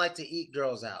guys don't like to eat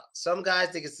girls out. Some guys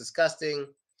think it's disgusting.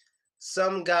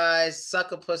 Some guys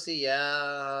suck a pussy.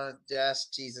 Yeah, yes,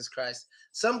 Jesus Christ.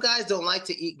 Some guys don't like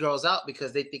to eat girls out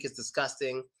because they think it's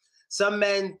disgusting. Some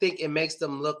men think it makes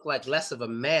them look like less of a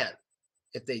man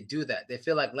if they do that. They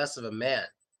feel like less of a man.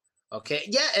 Okay,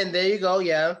 yeah, and there you go.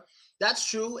 Yeah, that's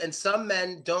true. And some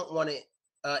men don't want to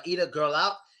eat a girl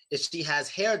out if she has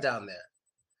hair down there.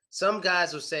 Some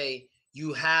guys will say,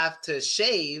 you have to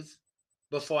shave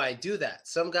before I do that.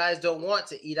 Some guys don't want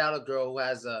to eat out a girl who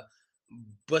has a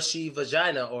bushy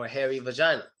vagina or a hairy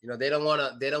vagina. They don't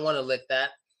want to lick that.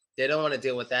 They don't want to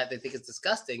deal with that. They think it's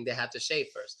disgusting. They have to shave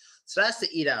first. So that's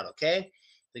to eat out, okay?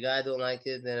 The guy don't like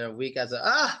it, then they're weak as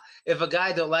if a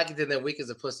guy don't like it, then they're weak as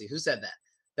a pussy. Who said that?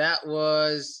 That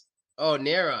was,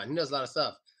 Neron. He knows a lot of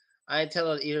stuff. I ain't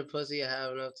tell her to eat her pussy. I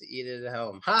have enough to eat it at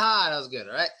home. Ha, that was good,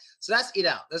 all right? So that's eat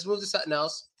out. Let's move to something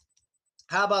else.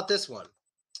 How about this one?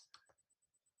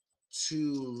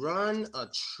 To run a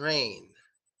train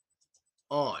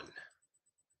on.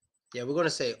 Yeah, we're going to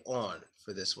say on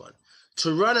for this one.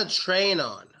 To run a train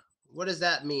on. What does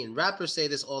that mean? Rappers say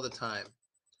this all the time.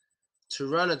 To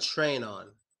run a train on.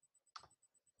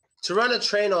 To run a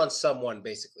train on someone,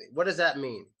 basically. What does that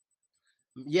mean?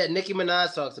 Yeah, Nicki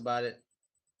Minaj talks about it.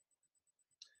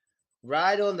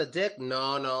 Ride on the dick?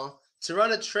 No. To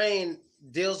run a train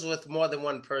deals with more than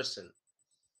one person.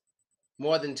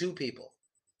 More than two people.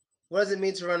 What does it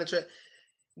mean to run a train?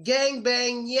 Gang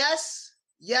bang, yes,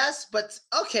 but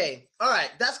okay. All right,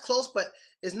 that's close, but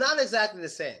it's not exactly the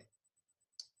same.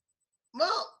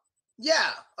 Well,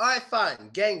 yeah, all right, fine.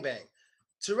 Gang bang.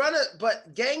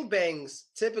 But gang bangs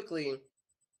typically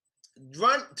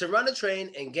to run a train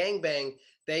and gang bang,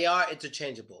 they are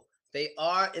interchangeable.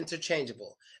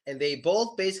 And they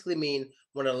both basically mean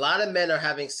when a lot of men are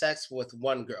having sex with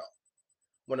one girl.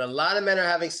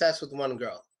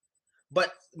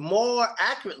 But more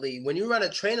accurately, when you run a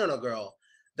train on a girl,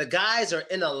 the guys are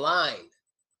in a line.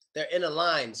 They're in a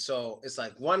line. So it's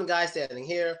like one guy standing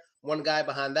here, one guy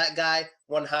behind that guy,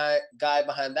 one guy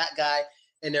behind that guy,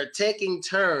 and they're taking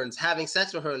turns having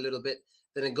sex with her a little bit,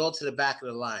 then they go to the back of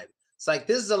the line. It's like,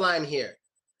 this is the line here.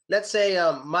 Let's say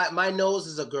my nose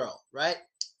is a girl, right?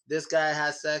 This guy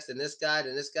has sex, and this guy,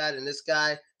 and this guy, and this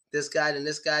guy, this guy, and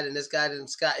this guy, and this guy, and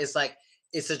this guy. It's like,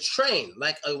 it's a train.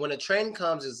 Like when a train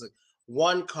comes, it's like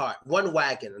one cart, one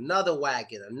wagon, another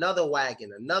wagon, another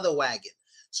wagon, another wagon.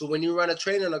 So when you run a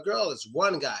train on a girl, it's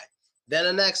one guy, then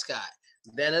the next guy,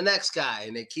 then the next guy,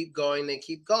 and they keep going, they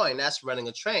keep going. That's running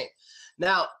a train.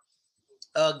 Now,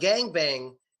 a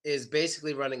gangbang is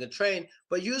basically running a train,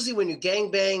 but usually when you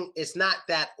gangbang, it's not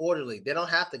that orderly. They don't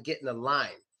have to get in a line.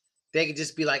 They can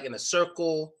just be like in a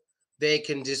circle. They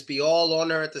can just be all on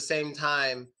her at the same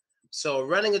time. So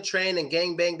running a train and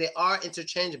gangbang, they are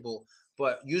interchangeable,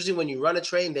 but usually when you run a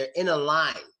train, they're in a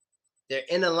line. They're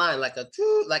in a line like an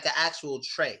actual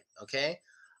train, okay?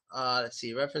 Let's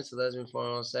see. Reference to lesbian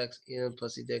form, sex, eating,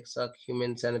 pussy, dick, suck,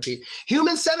 human centipede.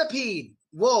 Human centipede!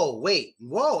 Whoa, wait.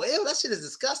 Whoa, ew, that shit is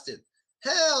disgusting.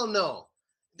 Hell no.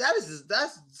 That's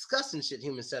disgusting shit,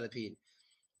 human centipede.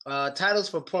 Titles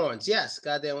for porns. Yes.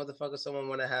 Goddamn, what the fuck does someone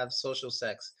want to have social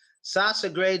sex? Sasha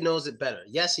Grey knows it better.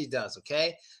 Yes, she does,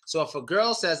 okay? So if a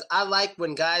girl says, I like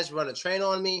when guys run a train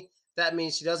on me, that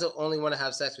means she doesn't only want to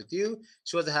have sex with you.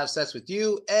 She wants to have sex with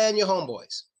you and your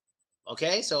homeboys.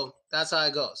 Okay, so that's how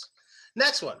it goes.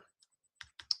 Next one.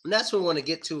 Next one we want to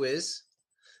get to is,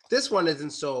 this one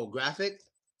isn't so graphic.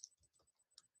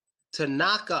 To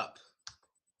knock up.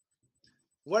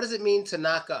 What does it mean to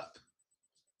knock up?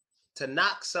 To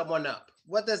knock someone up.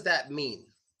 What does that mean?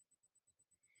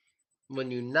 When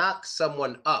you knock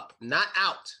someone up, not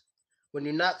out. When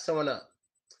you knock someone up.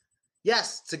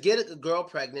 Yes, to get a girl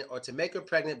pregnant or to make her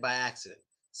pregnant by accident.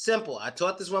 Simple. I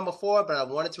taught this one before, but I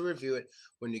wanted to review it.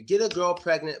 When you get a girl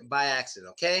pregnant by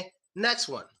accident, okay? Next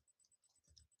one.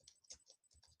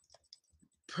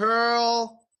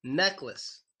 Pearl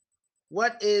necklace.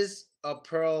 What is a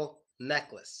pearl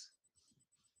necklace?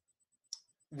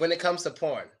 When it comes to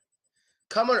porn.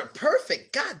 Come on,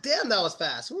 perfect. God damn, that was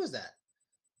fast. Who was that?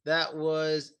 That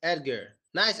was Edgar.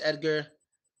 Nice, Edgar.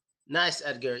 Nice,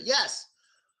 Edgar. Yes.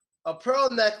 A pearl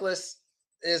necklace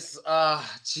is,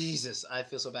 Jesus, I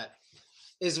feel so bad.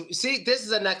 See, this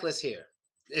is a necklace here.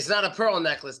 It's not a pearl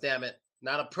necklace, damn it.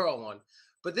 Not a pearl one.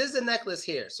 But this is a necklace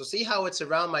here. So see how it's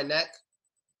around my neck?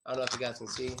 I don't know if you guys can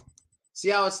see. See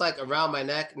how it's like around my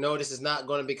neck? No, this is not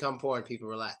going to become porn, people.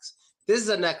 Relax. This is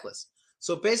a necklace.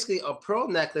 So basically, a pearl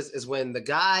necklace is when the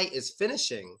guy is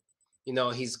finishing, you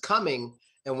know, he's coming,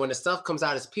 and when the stuff comes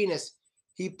out his penis,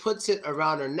 he puts it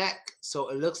around her neck so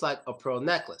it looks like a pearl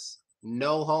necklace.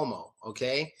 No homo,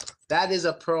 okay? That is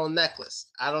a pearl necklace.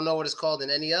 I don't know what it's called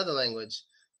in any other language.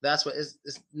 That's what it's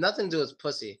nothing to do with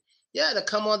pussy. Yeah, to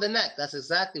come on the neck. That's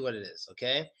exactly what it is,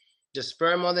 okay? Just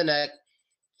sperm on the neck.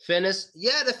 Finish.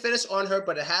 Yeah, to finish on her,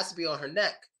 but it has to be on her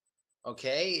neck,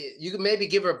 okay? You can maybe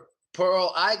give her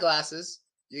pearl eyeglasses.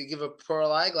 You can give her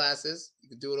pearl eyeglasses. You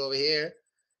can do it over here.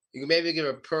 You can maybe give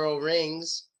her pearl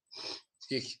rings.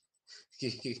 You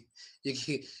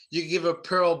can give her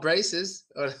pearl braces.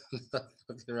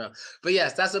 But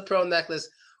yes, that's a pearl necklace.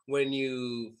 When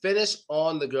you finish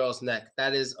on the girl's neck,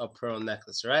 that is a pearl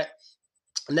necklace, right?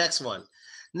 Next one.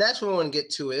 Next one I want to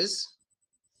get to is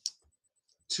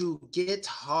to get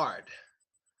hard.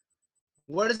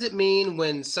 What does it mean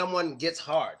when someone gets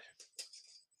hard?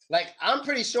 Like, I'm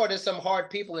pretty sure there's some hard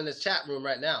people in this chat room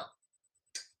right now.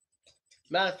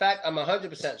 Matter of fact, I'm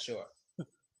 100% sure.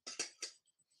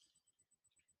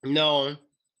 No.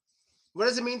 What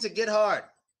does it mean to get hard?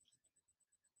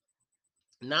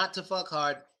 Not to fuck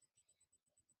hard.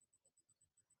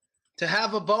 To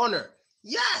have a boner.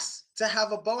 Yes, to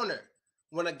have a boner.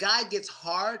 When a guy gets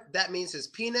hard, that means his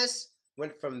penis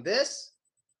went from this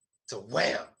to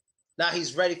wham. Now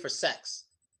he's ready for sex.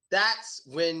 That's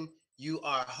when you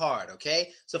are hard,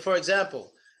 okay? So for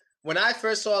example, when I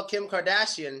first saw Kim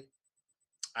Kardashian,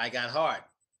 I got hard,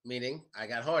 meaning I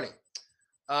got horny.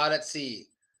 Let's see.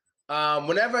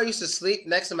 Whenever I used to sleep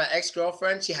next to my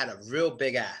ex-girlfriend, she had a real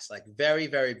big ass, like very,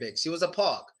 very big. She was a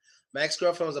pog. My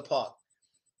ex-girlfriend was a pog.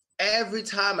 Every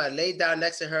time I laid down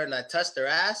next to her and I touched her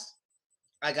ass,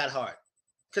 I got hard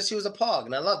because she was a pog,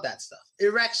 and I love that stuff.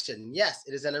 Erection. Yes,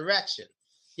 it is an erection.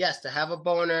 Yes, to have a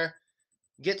boner.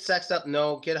 Get sexed up.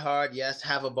 No. Get hard. Yes,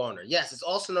 have a boner. Yes, it's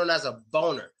also known as a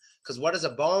boner because what is a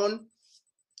bone?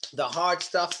 The hard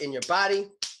stuff in your body.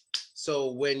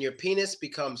 So when your penis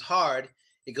becomes hard,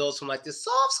 it goes from like this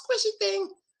soft, squishy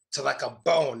thing to like a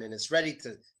bone, and it's ready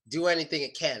to do anything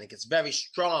it can. It gets very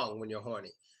strong when you're horny.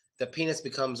 the penis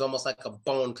becomes almost like a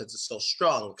bone because it's so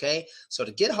strong, okay? So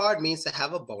to get hard means to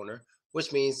have a boner,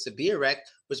 which means to be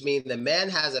erect, which means the man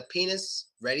has a penis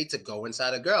ready to go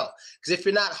inside a girl. Because if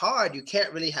you're not hard, you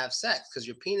can't really have sex because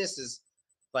your penis is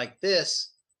like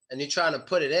this and you're trying to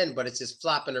put it in, but it's just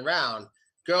flopping around.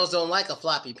 Girls don't like a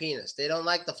floppy penis. They don't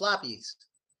like the floppies.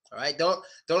 All right,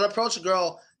 don't approach a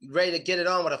girl ready to get it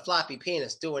on with a floppy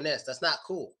penis doing this. That's not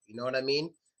cool. You know what I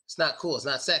mean? It's not cool. It's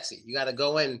not sexy. You got to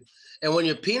go in, and when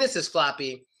your penis is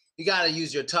floppy, you got to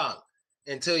use your tongue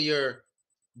until your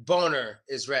boner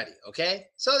is ready. Okay,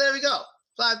 so there we go.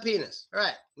 Floppy penis. All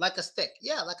right, like a stick.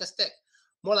 Yeah, like a stick.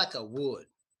 More like a wood,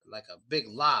 like a big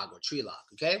log or tree log.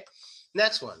 Okay,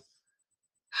 next one.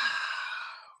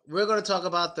 We're going to talk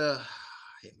about the.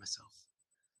 I hate myself.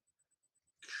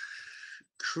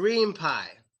 Cream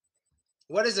pie.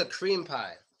 What is a cream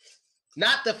pie?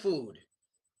 Not the food.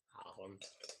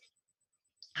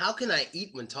 How can I eat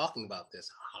when talking about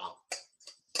this?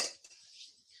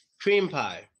 Cream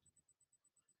pie.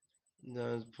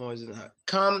 No poison.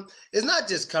 Cum. It's not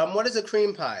just cum. What is a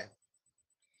cream pie?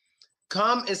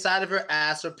 Cum inside of her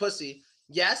ass or pussy.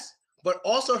 Yes, but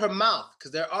also her mouth,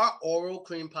 because there are oral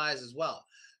cream pies as well.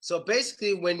 So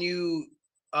basically, when you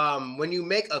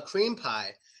make a cream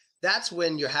pie, that's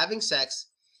when you're having sex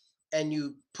and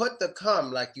you put the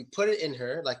cum, like you put it in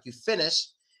her, like you finish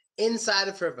inside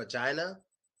of her vagina,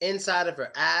 inside of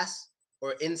her ass,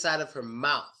 or inside of her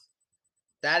mouth.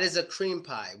 That is a cream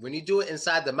pie. When you do it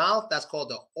inside the mouth, that's called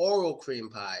the oral cream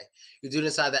pie. You do it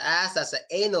inside the ass, that's an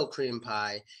anal cream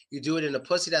pie. You do it in the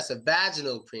pussy, that's a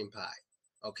vaginal cream pie.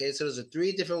 Okay, so those are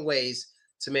 3 different ways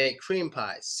to make cream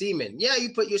pies. Semen. Yeah,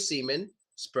 you put your semen,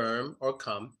 sperm, or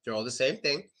cum. They're all the same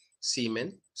thing.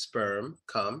 Semen, sperm,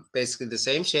 cum, basically the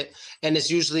same shit. And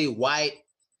it's usually white,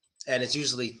 and it's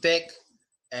usually thick,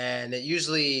 and it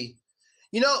usually,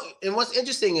 and what's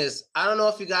interesting is, I don't know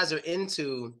if you guys are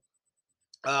into,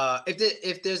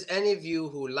 if there's any of you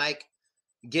who like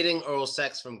getting oral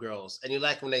sex from girls, and you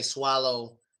like when they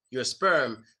swallow your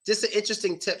sperm, just an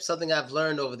interesting tip, something I've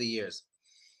learned over the years.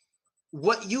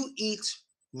 What you eat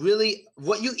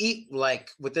like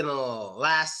within the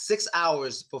last 6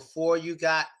 hours before you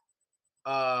got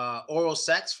oral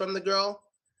sex from the girl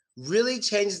really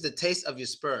changes the taste of your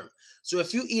sperm. So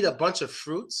if you eat a bunch of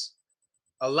fruits,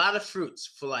 a lot of fruits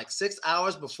for like 6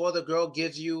 hours before the girl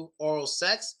gives you oral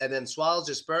sex and then swallows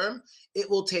your sperm, it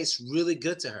will taste really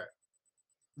good to her.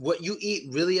 What you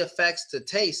eat really affects the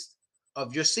taste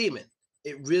of your semen.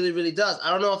 It really, really does. I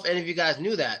don't know if any of you guys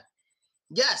knew that.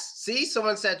 Yes, see,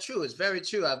 someone said true. It's very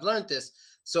true. I've learned this.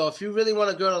 So if you really want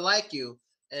a girl to like you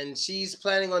and she's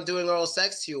planning on doing oral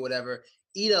sex to you or whatever,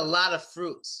 eat a lot of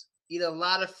fruits. Eat a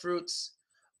lot of fruits,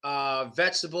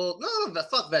 vegetables. No,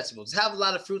 fuck vegetables. Have a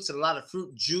lot of fruits and a lot of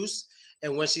fruit juice.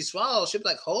 And when she swallows, she'll be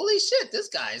like, holy shit, this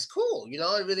guy is cool.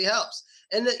 It really helps.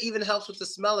 And it even helps with the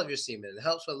smell of your semen. It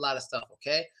helps with a lot of stuff,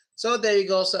 okay? So there you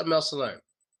go, something else to learn.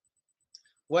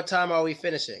 What time are we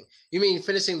finishing? You mean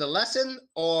finishing the lesson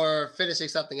or finishing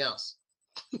something else?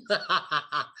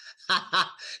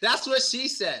 That's what she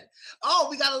said. Oh,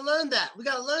 we got to learn that. We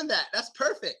got to learn that. That's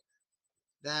perfect.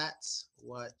 That's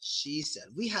what she said.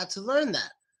 We had to learn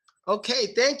that.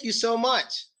 Okay, thank you so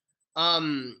much,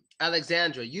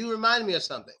 Alexandra. You reminded me of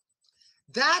something.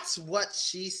 That's what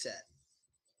she said.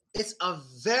 It's a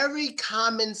very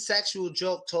common sexual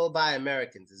joke told by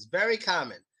Americans. It's very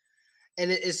common. And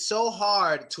it is so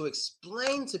hard to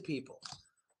explain to people.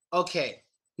 Okay,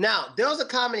 now there was a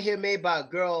comment here made by a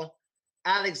girl,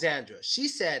 Alexandra. She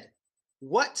said,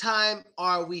 what time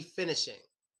are we finishing?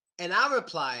 And I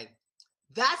replied,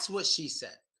 that's what she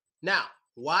said. Now,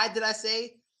 why did I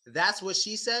say that's what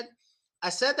she said? I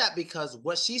said that because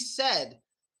what she said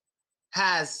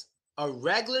has a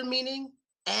regular meaning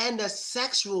and a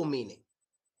sexual meaning.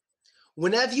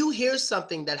 Whenever you hear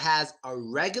something that has a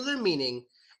regular meaning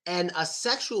and a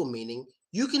sexual meaning,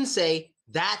 you can say,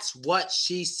 that's what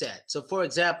she said. So for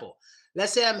example,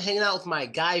 let's say I'm hanging out with my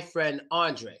guy friend,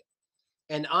 Andre.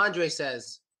 And Andre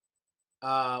says,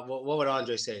 what would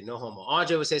Andre say? No homo.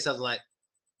 Andre would say something like,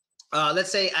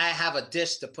 let's say I have a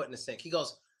dish to put in the sink. He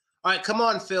goes, all right, come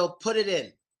on, Phil, put it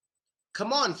in.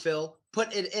 Come on, Phil,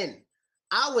 put it in.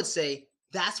 I would say,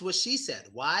 that's what she said.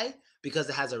 Why? Because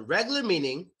it has a regular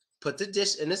meaning, put the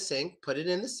dish in the sink, put it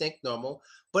in the sink, normal,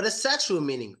 but a sexual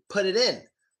meaning, put it in.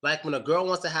 Like when a girl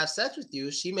wants to have sex with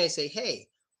you, she may say, hey,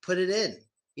 put it in.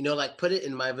 Like put it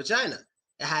in my vagina.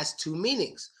 It has 2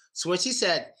 meanings. So when she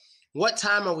said, what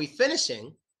time are we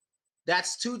finishing?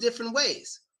 That's 2 different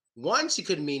ways. One, she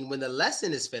could mean when the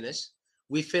lesson is finished,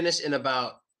 we finish in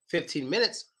about 15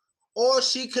 minutes. Or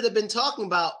she could have been talking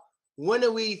about when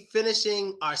are we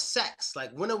finishing our sex?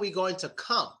 Like when are we going to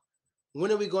come?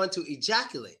 When are we going to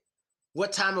ejaculate?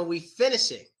 What time are we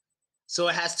finishing? So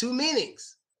it has two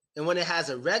meanings. And when it has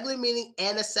a regular meaning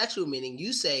and a sexual meaning,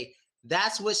 you say,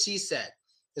 that's what she said.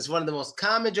 It's one of the most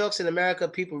common jokes in America.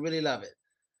 People really love it.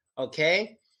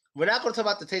 Okay? We're not going to talk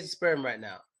about the taste of sperm right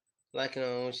now. Like,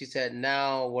 when she said,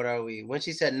 now what are we? When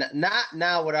she said, not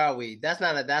now what are we? That's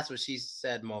not a that's what she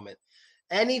said moment.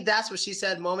 Any that's what she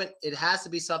said moment, it has to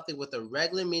be something with a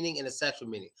regular meaning and a sexual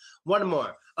meaning. One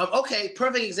more. Okay,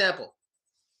 perfect example.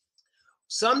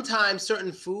 Sometimes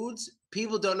certain foods,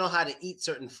 people don't know how to eat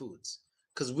certain foods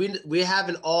because we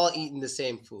haven't all eaten the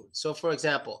same food. So, for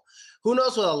example, who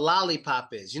knows what a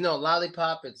lollipop is?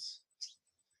 Lollipop, a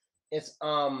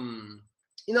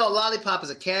lollipop is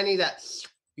a candy that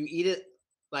you eat it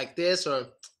like this, or,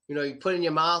 you put in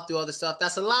your mouth, do all this stuff.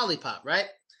 That's a lollipop, right?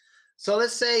 So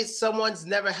let's say someone's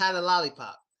never had a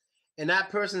lollipop and that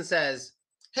person says,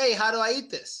 hey, how do I eat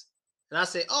this? And I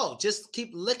say, oh, just keep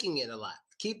licking it a lot.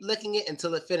 Keep licking it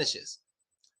until it finishes.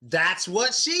 That's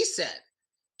what she said.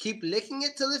 Keep licking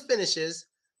it till it finishes.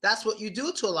 That's what you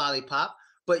do to a lollipop,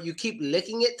 but you keep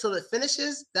licking it till it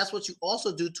finishes. That's what you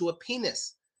also do to a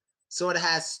penis. So it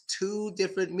has two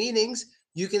different meanings.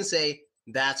 You can say,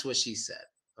 that's what she said.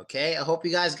 Okay? I hope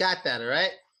you guys got that, all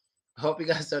right? I hope you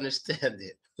guys understand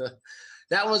it.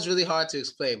 That one's really hard to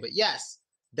explain, but yes,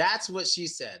 that's what she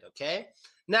said, okay?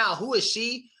 Now, who is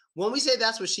she? When we say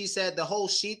that's what she said, the whole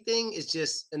she thing is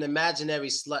just an imaginary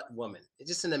slut woman. It's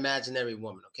just an imaginary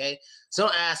woman, okay? So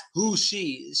don't ask who's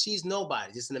she. She's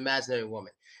nobody, just an imaginary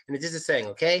woman. And it's just a saying,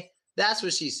 okay? That's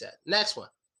what she said. Next one.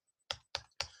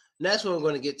 Next one we're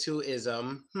going to get to is,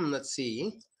 let's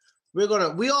see. We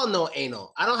all know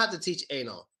anal. I don't have to teach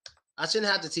anal. I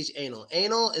shouldn't have to teach anal.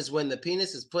 Anal is when the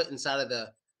penis is put inside of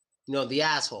the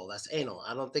asshole. That's anal.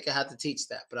 I don't think I have to teach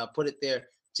that, but I'll put it there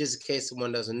just in case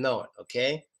someone doesn't know it,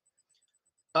 okay?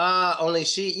 Only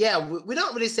she. Yeah, we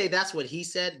don't really say that's what he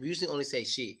said. We usually only say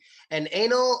she. And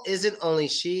anal isn't only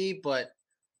she, but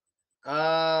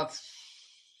no,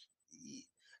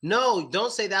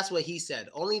 don't say that's what he said.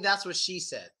 Only that's what she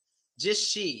said. Just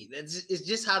she. It's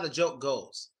just how the joke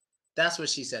goes. That's what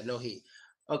she said, no he.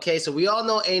 Okay, so we all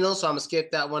know anal, so I'm going to skip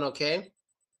that one, okay?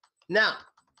 Now,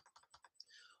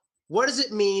 what does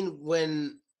it mean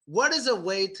what is a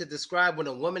way to describe when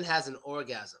a woman has an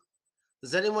orgasm?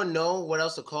 Does anyone know what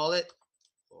else to call it?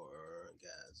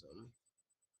 Orgasm.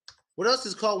 What else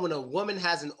is called when a woman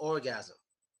has an orgasm?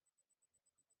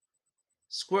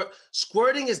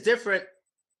 Squirting is different.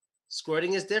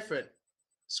 Squirting is different.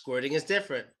 Squirting is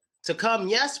different. To come,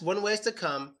 yes, one way is to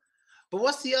come. But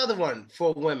what's the other one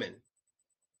for women?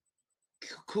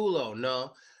 Culo,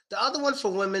 no. The other one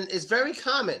for women is very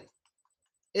common.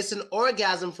 It's an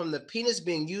orgasm from the penis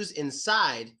being used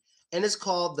inside, and it's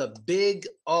called the big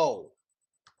O.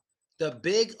 The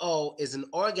big O is an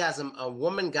orgasm a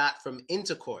woman got from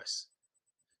intercourse.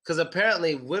 Because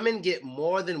apparently women get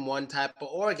more than one type of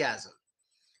orgasm.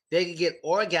 They can get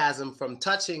orgasm from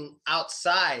touching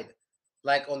outside,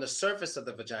 like on the surface of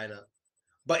the vagina.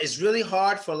 But it's really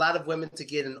hard for a lot of women to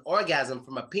get an orgasm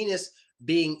from a penis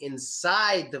being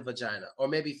inside the vagina, or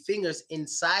maybe fingers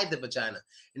inside the vagina.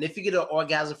 And if you get an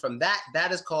orgasm from that,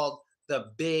 that is called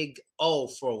the big O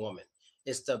for a woman.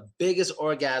 It's the biggest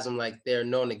orgasm like they're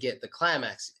known to get, the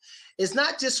climax. It's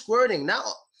not just squirting.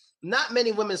 Not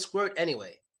many women squirt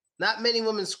anyway. Not many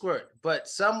women squirt, but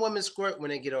some women squirt when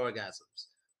they get orgasms.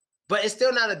 But it's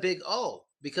still not a big O,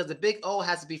 because the big O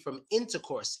has to be from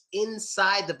intercourse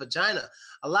inside the vagina.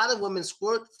 A lot of women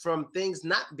squirt from things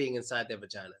not being inside their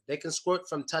vagina. They can squirt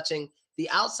from touching the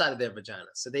outside of their vagina.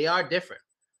 So they are different,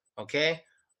 okay?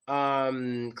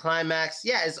 Climax,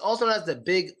 yeah, it's also known as the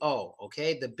big O,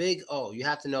 okay? The big O, you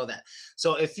have to know that.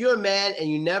 So if you're a man and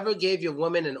you never gave your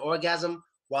woman an orgasm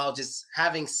while just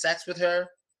having sex with her,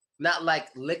 not like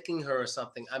licking her or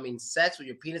something, I mean sex with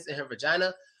your penis in her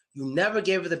vagina, you never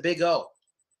gave her the big O.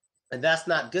 And that's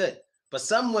not good. But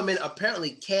some women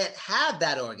apparently can't have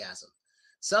that orgasm.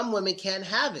 Some women can't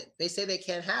have it. They say they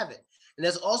can't have it. And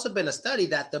there's also been a study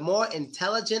that the more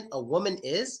intelligent a woman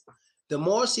is, the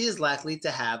more she is likely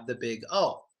to have the big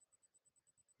O.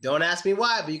 Don't ask me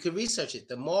why, but you can research it.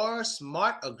 The more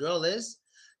smart a girl is,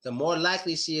 the more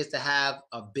likely she is to have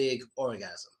a big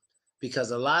orgasm.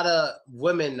 Because a lot of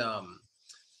women,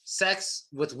 sex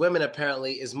with women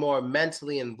apparently is more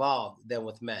mentally involved than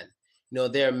with men.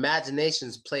 Their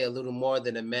imaginations play a little more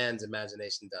than a man's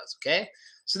imagination does, okay?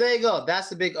 So there you go. That's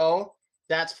the big O.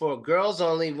 That's for girls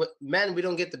only. Men, we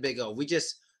don't get the big O. We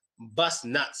just bust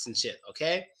nuts and shit,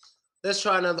 okay? Let's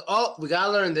try another. Oh, we got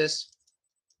to learn this.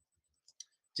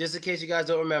 Just in case you guys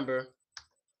don't remember.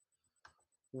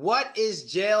 What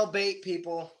is jailbait,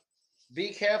 people? Be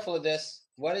careful of this.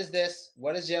 What is this?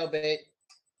 What is jailbait?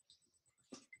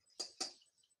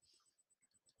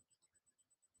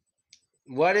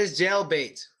 What is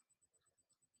jailbait?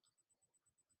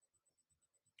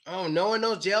 Oh, no one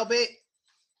knows jailbait?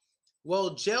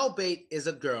 Well, jailbait is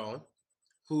a girl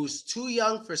who's too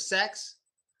young for sex,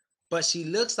 but she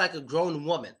looks like a grown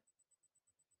woman.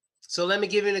 So let me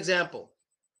give you an example.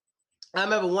 I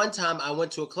remember one time I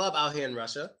went to a club out here in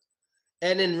Russia.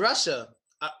 And in Russia,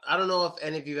 I don't know if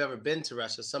any of you have ever been to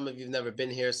Russia. Some of you have never been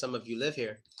here. Some of you live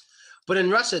here. But in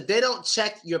Russia, they don't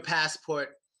check your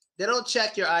passport. They don't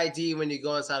check your ID when you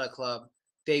go inside a club.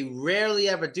 They rarely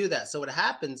ever do that. So what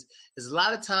happens is a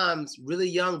lot of times really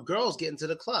young girls get into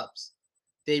the clubs.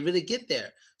 They really get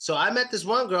there. So I met this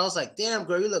one girl. I was like, damn,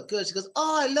 girl, you look good. She goes,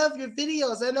 oh, I love your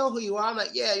videos. I know who you are. I'm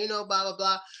like, yeah, you know, blah, blah,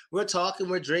 blah. We're talking,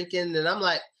 we're drinking. And I'm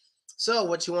like, so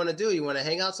what you want to do? You want to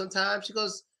hang out sometime? She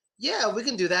goes, yeah, we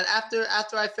can do that after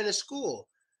I finish school.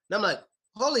 And I'm like,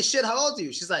 holy shit, how old are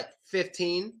you? She's like,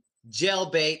 15,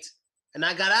 jailbait. And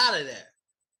I got out of there.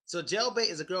 So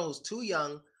jailbait is a girl who's too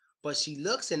young, but she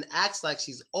looks and acts like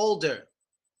she's older.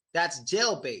 That's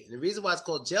jailbait. And the reason why it's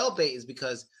called jailbait is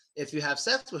because if you have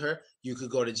sex with her, you could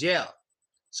go to jail.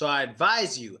 So I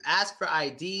advise you, ask for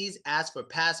IDs, ask for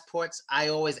passports. I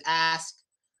always ask.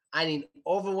 I need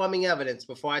overwhelming evidence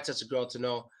before I touch a girl to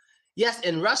know. Yes,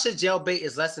 in Russia, jailbait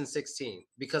is less than 16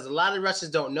 because a lot of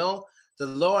Russians don't know. The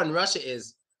law in Russia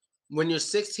is when you're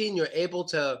 16, you're able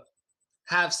to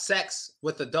have sex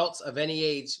with adults of any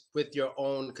age with your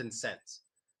own consent.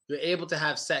 You're able to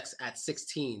have sex at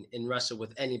 16 in Russia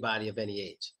with anybody of any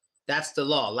age. That's the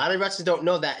law. A lot of Russians don't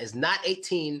know that. It's not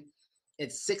 18,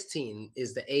 it's 16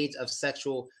 is the age of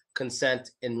sexual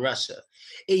consent in Russia.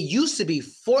 It used to be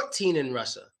 14 in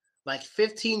Russia. Like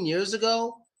 15 years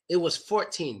ago, it was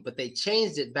 14, but they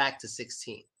changed it back to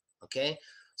 16. Okay?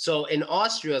 So in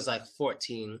Austria, it's like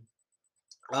 14.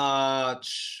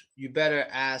 You better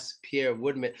ask Pierre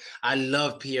Woodman. I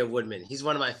love Pierre Woodman. He's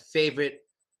one of my favorite.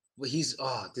 He's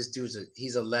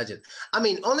he's a legend. I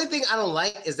mean, only thing I don't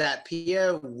like is that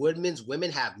Pierre Woodman's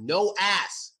women have no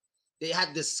ass. They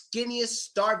have the skinniest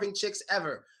starving chicks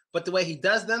ever, but the way he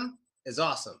does them is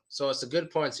awesome. So it's a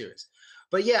good porn series.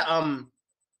 But yeah,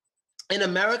 in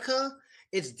America,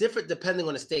 it's different depending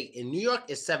on the state. In New York,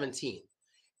 it's 17.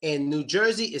 In New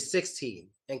Jersey, it's 16.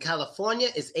 In California,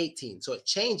 it's 18. So it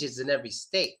changes in every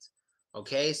state.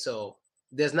 Okay, so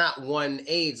there's not one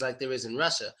age like there is in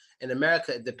Russia. In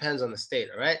America, it depends on the state,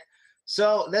 all right?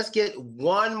 So let's get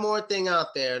one more thing out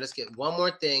there. Let's get one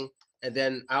more thing, and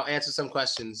then I'll answer some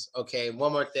questions. Okay,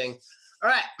 one more thing. All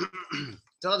right.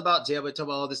 Tell us about jailbait, talk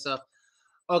about all this stuff.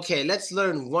 Okay, let's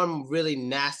learn one really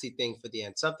nasty thing for the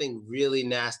end. Something really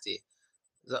nasty.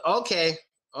 Okay.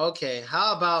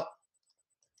 How about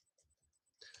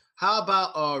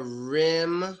a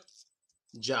rim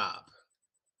job?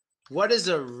 What is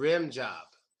a rim job?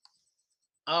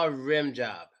 A rim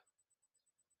job.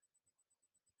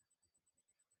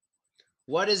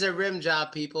 What is a rim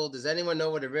job, people? Does anyone know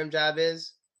what a rim job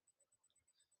is?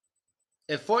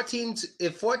 If 14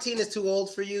 is too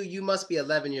old for you, you must be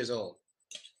 11 years old.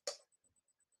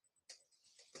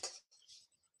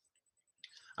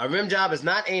 A rim job is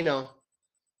not anal.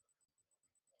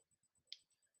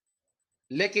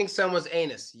 Licking someone's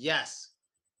anus. Yes.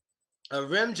 A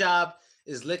rim job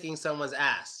is licking someone's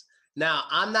ass. Now,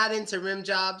 I'm not into rim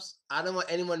jobs. I don't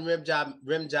want anyone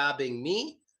rim jobbing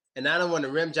me, and I don't want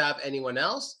to rim job anyone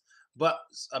else. But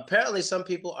apparently some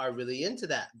people are really into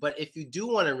that. But if you do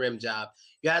want a rim job,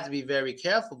 you have to be very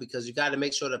careful because you got to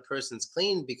make sure the person's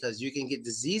clean because you can get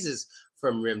diseases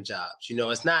from rim jobs. You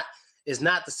know, it's not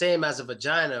the same as a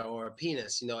vagina or a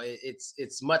penis. You know,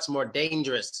 it's much more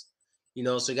dangerous. You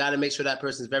know, so you got to make sure that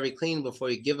person's very clean before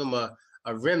you give them a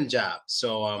rim job.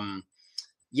 So,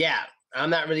 yeah, I'm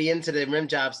not really into the rim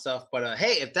job stuff. But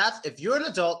hey, if you're an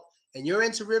adult and you're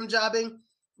into rim jobbing,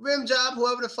 rim job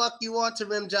whoever the fuck you want to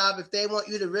rim job. If they want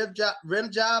you to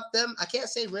rim job them, I can't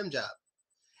say rim job.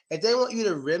 If they want you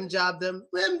to rim job them,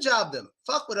 rim job them.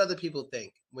 Fuck what other people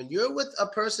think. When you're with a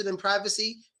person in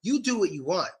privacy, you do what you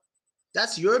want.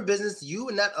 That's your business. You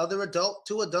and that other adult,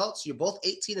 two adults, you're both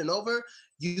 18 and over.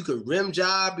 You could rim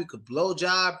job, you could blow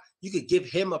job, you could give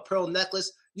him a pearl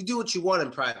necklace. You do what you want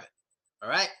in private. All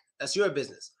right? That's your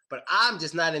business. But I'm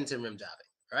just not into rim jobbing.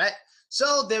 All right?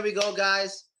 So there we go,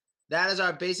 guys. That is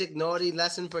our basic naughty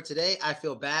lesson for today. I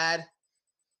feel bad.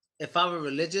 If I were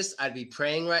religious, I'd be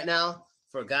praying right now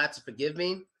for God to forgive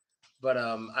me. But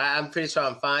I'm pretty sure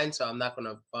I'm fine, so I'm not going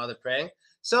to bother praying.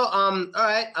 So, all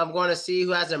right, I'm going to see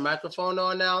who has their microphone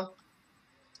on now.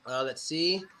 Let's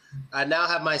see. I now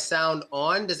have my sound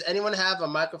on. Does anyone have a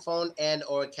microphone and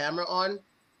or a camera on?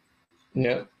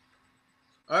 No.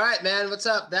 All right, man. What's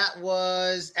up? That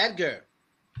was Edgar.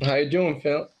 How you doing,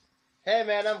 Phil? Hey,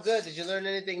 man. I'm good. Did you learn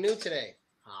anything new today?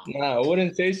 Nah, I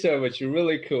wouldn't say so, but you're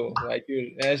really cool, like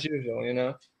you as usual. You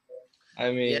know,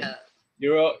 I mean, Yeah.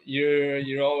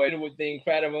 you're always with the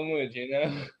incredible mood. You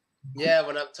know. Yeah,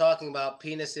 when I'm talking about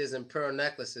penises and pearl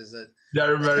necklaces.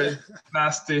 They're very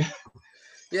nasty.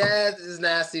 Yeah, this is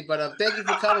nasty, but thank you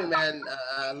for coming, man.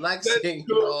 I like seeing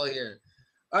you all here.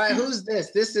 All right, who's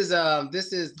this? This is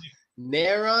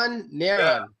Neron.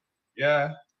 Neron.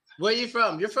 Yeah. Where are you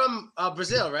from? You're from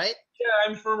Brazil, right? Yeah,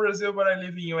 I'm from Brazil, but I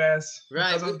live in US.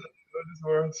 Right. Because of this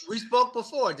world. We spoke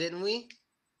before, didn't we?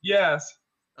 Yes.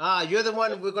 You're the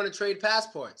one we're going to trade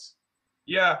passports.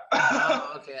 Yeah.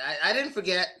 Oh, okay. I didn't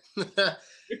forget. You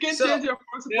can So- change your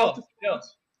passport to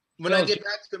France. When I get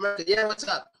back to America, yeah, what's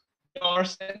up?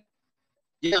 Arson,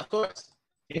 Yeah, of course.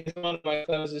 he's one of my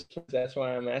closest friends. That's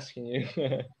why I'm asking you.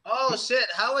 Oh shit!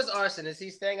 How is Arson? Is he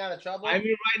staying out of trouble? I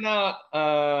mean, right now,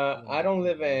 I don't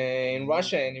live in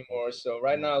Russia anymore. So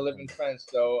right now I live in France.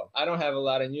 So I don't have a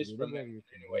lot of news from him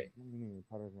anyway.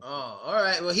 Oh, all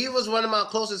right. Well, he was one of my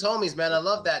closest homies, man. I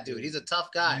love that dude. He's a tough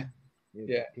guy.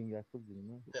 Yeah. Yeah.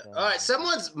 All right,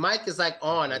 someone's mic is like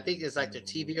on. I think it's like their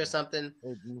TV or something.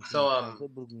 So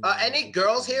any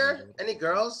girls here? Any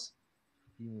girls?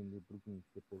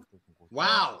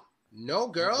 Wow, no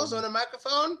girls on the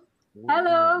microphone.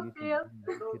 Hello, Phil.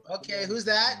 Okay, who's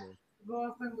that?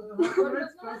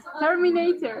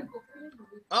 Terminator.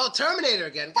 Oh, Terminator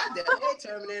again. God damn. Hey,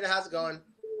 Terminator, how's it going?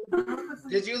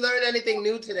 Did you learn anything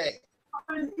new today?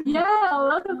 Yeah, a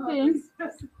lot of things.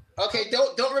 Okay,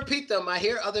 don't repeat them. I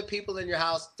hear other people in your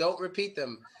house. Don't repeat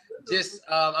them. Just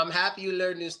I'm happy you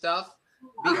learned new stuff.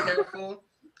 Be careful.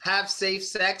 Have safe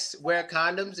sex. Wear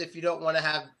condoms if you don't want to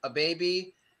have a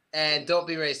baby, and don't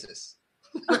be racist.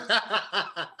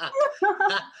 I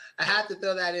had to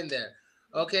throw that in there.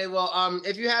 Okay, well,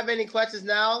 if you have any questions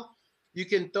now, you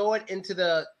can throw it into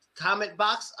the comment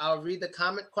box. I'll read the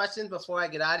comment questions before I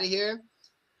get out of here,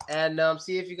 and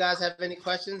see if you guys have any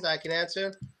questions I can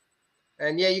answer.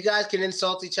 And yeah, you guys can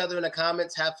insult each other in the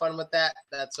comments. Have fun with that.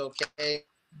 That's okay.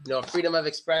 You know, freedom of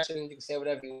expression. You can say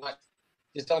whatever you want.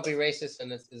 Just don't be racist, and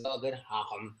it's all good.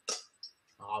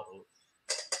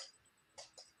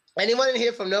 Anyone in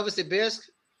here from Novosibirsk?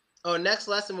 Oh, next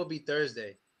lesson will be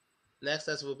Thursday. Next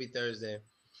lesson will be Thursday.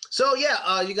 So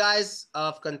yeah, you guys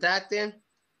contacting.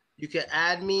 You can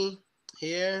add me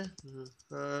here.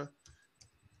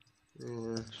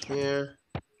 Here.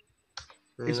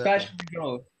 Especially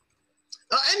girls.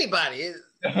 Oh, anybody.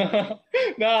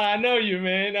 No, I know you,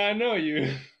 man. I know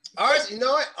you. Arson, you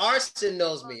know what? Arson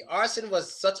knows me. Arson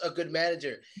was such a good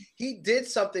manager. He did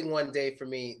something one day for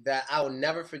me that I will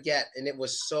never forget, and it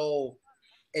was so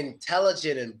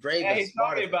intelligent and brave. Yeah, and he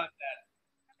smart told me of him. about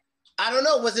that. I don't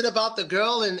know. Was it about the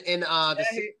girl in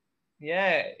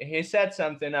Yeah, he set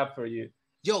something up for you.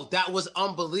 Yo, that was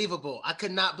unbelievable. I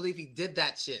could not believe he did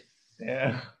that shit.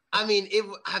 Yeah. I mean,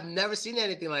 I've never seen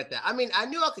anything like that. I mean, I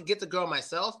knew I could get the girl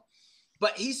myself,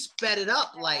 but he sped it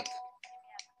up like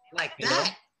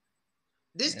that.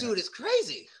 This dude is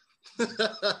crazy.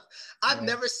 I've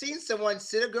never seen someone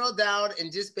sit a girl down and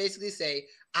just basically say,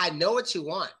 I know what you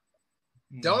want.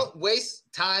 Don't waste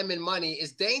time and money.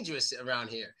 It's dangerous around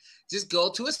here. Just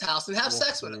go to his house and have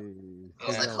sex with him. I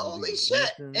was like, holy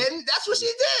shit. And that's what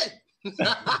she did.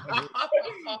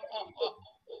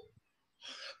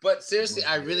 But seriously,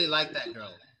 I really like that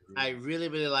girl. I really,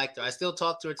 really liked her. I still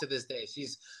talk to her to this day.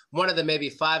 She's one of the maybe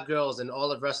 5 girls in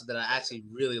all of Russia that I actually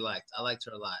really liked. I liked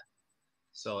her a lot.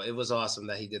 So it was awesome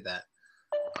that he did that.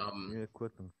 I'm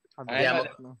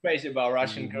crazy about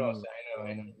Russian girls.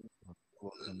 I know.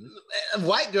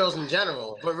 White girls in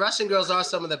general, but Russian girls are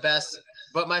some of the best.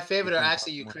 But my favorite are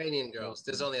actually Ukrainian girls.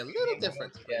 There's only a little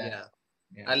difference. Yeah.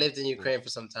 I lived in Ukraine for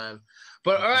some time.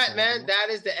 But all right, man, that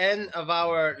is the end of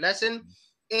our lesson.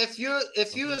 If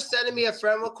you're sending me a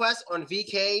friend request on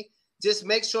VK, just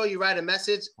make sure you write a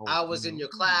message. I was in your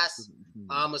class.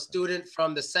 I'm a student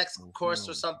from the sex course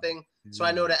or something. So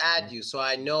I know to add you. So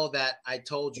I know that I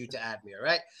told you to add me. All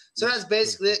right. So that's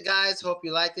basically it, guys. Hope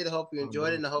you liked it. Hope you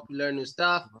enjoyed it. And I hope you learned new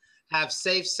stuff. Have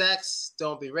safe sex.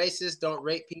 Don't be racist. Don't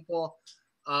rape people.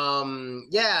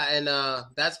 Yeah. And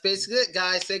that's basically it,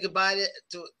 guys. Say goodbye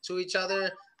to each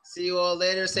other. See you all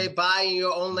later. Say bye in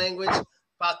your own language.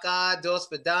 Пока, до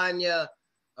свидания.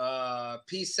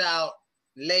 Peace out.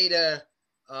 Later.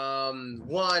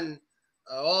 One.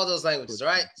 All those languages. All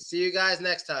right. See you guys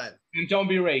next time. And don't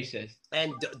be racist.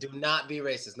 And do not be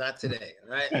racist. Not today. All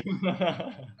right.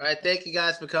 All right. Thank you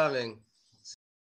guys for coming.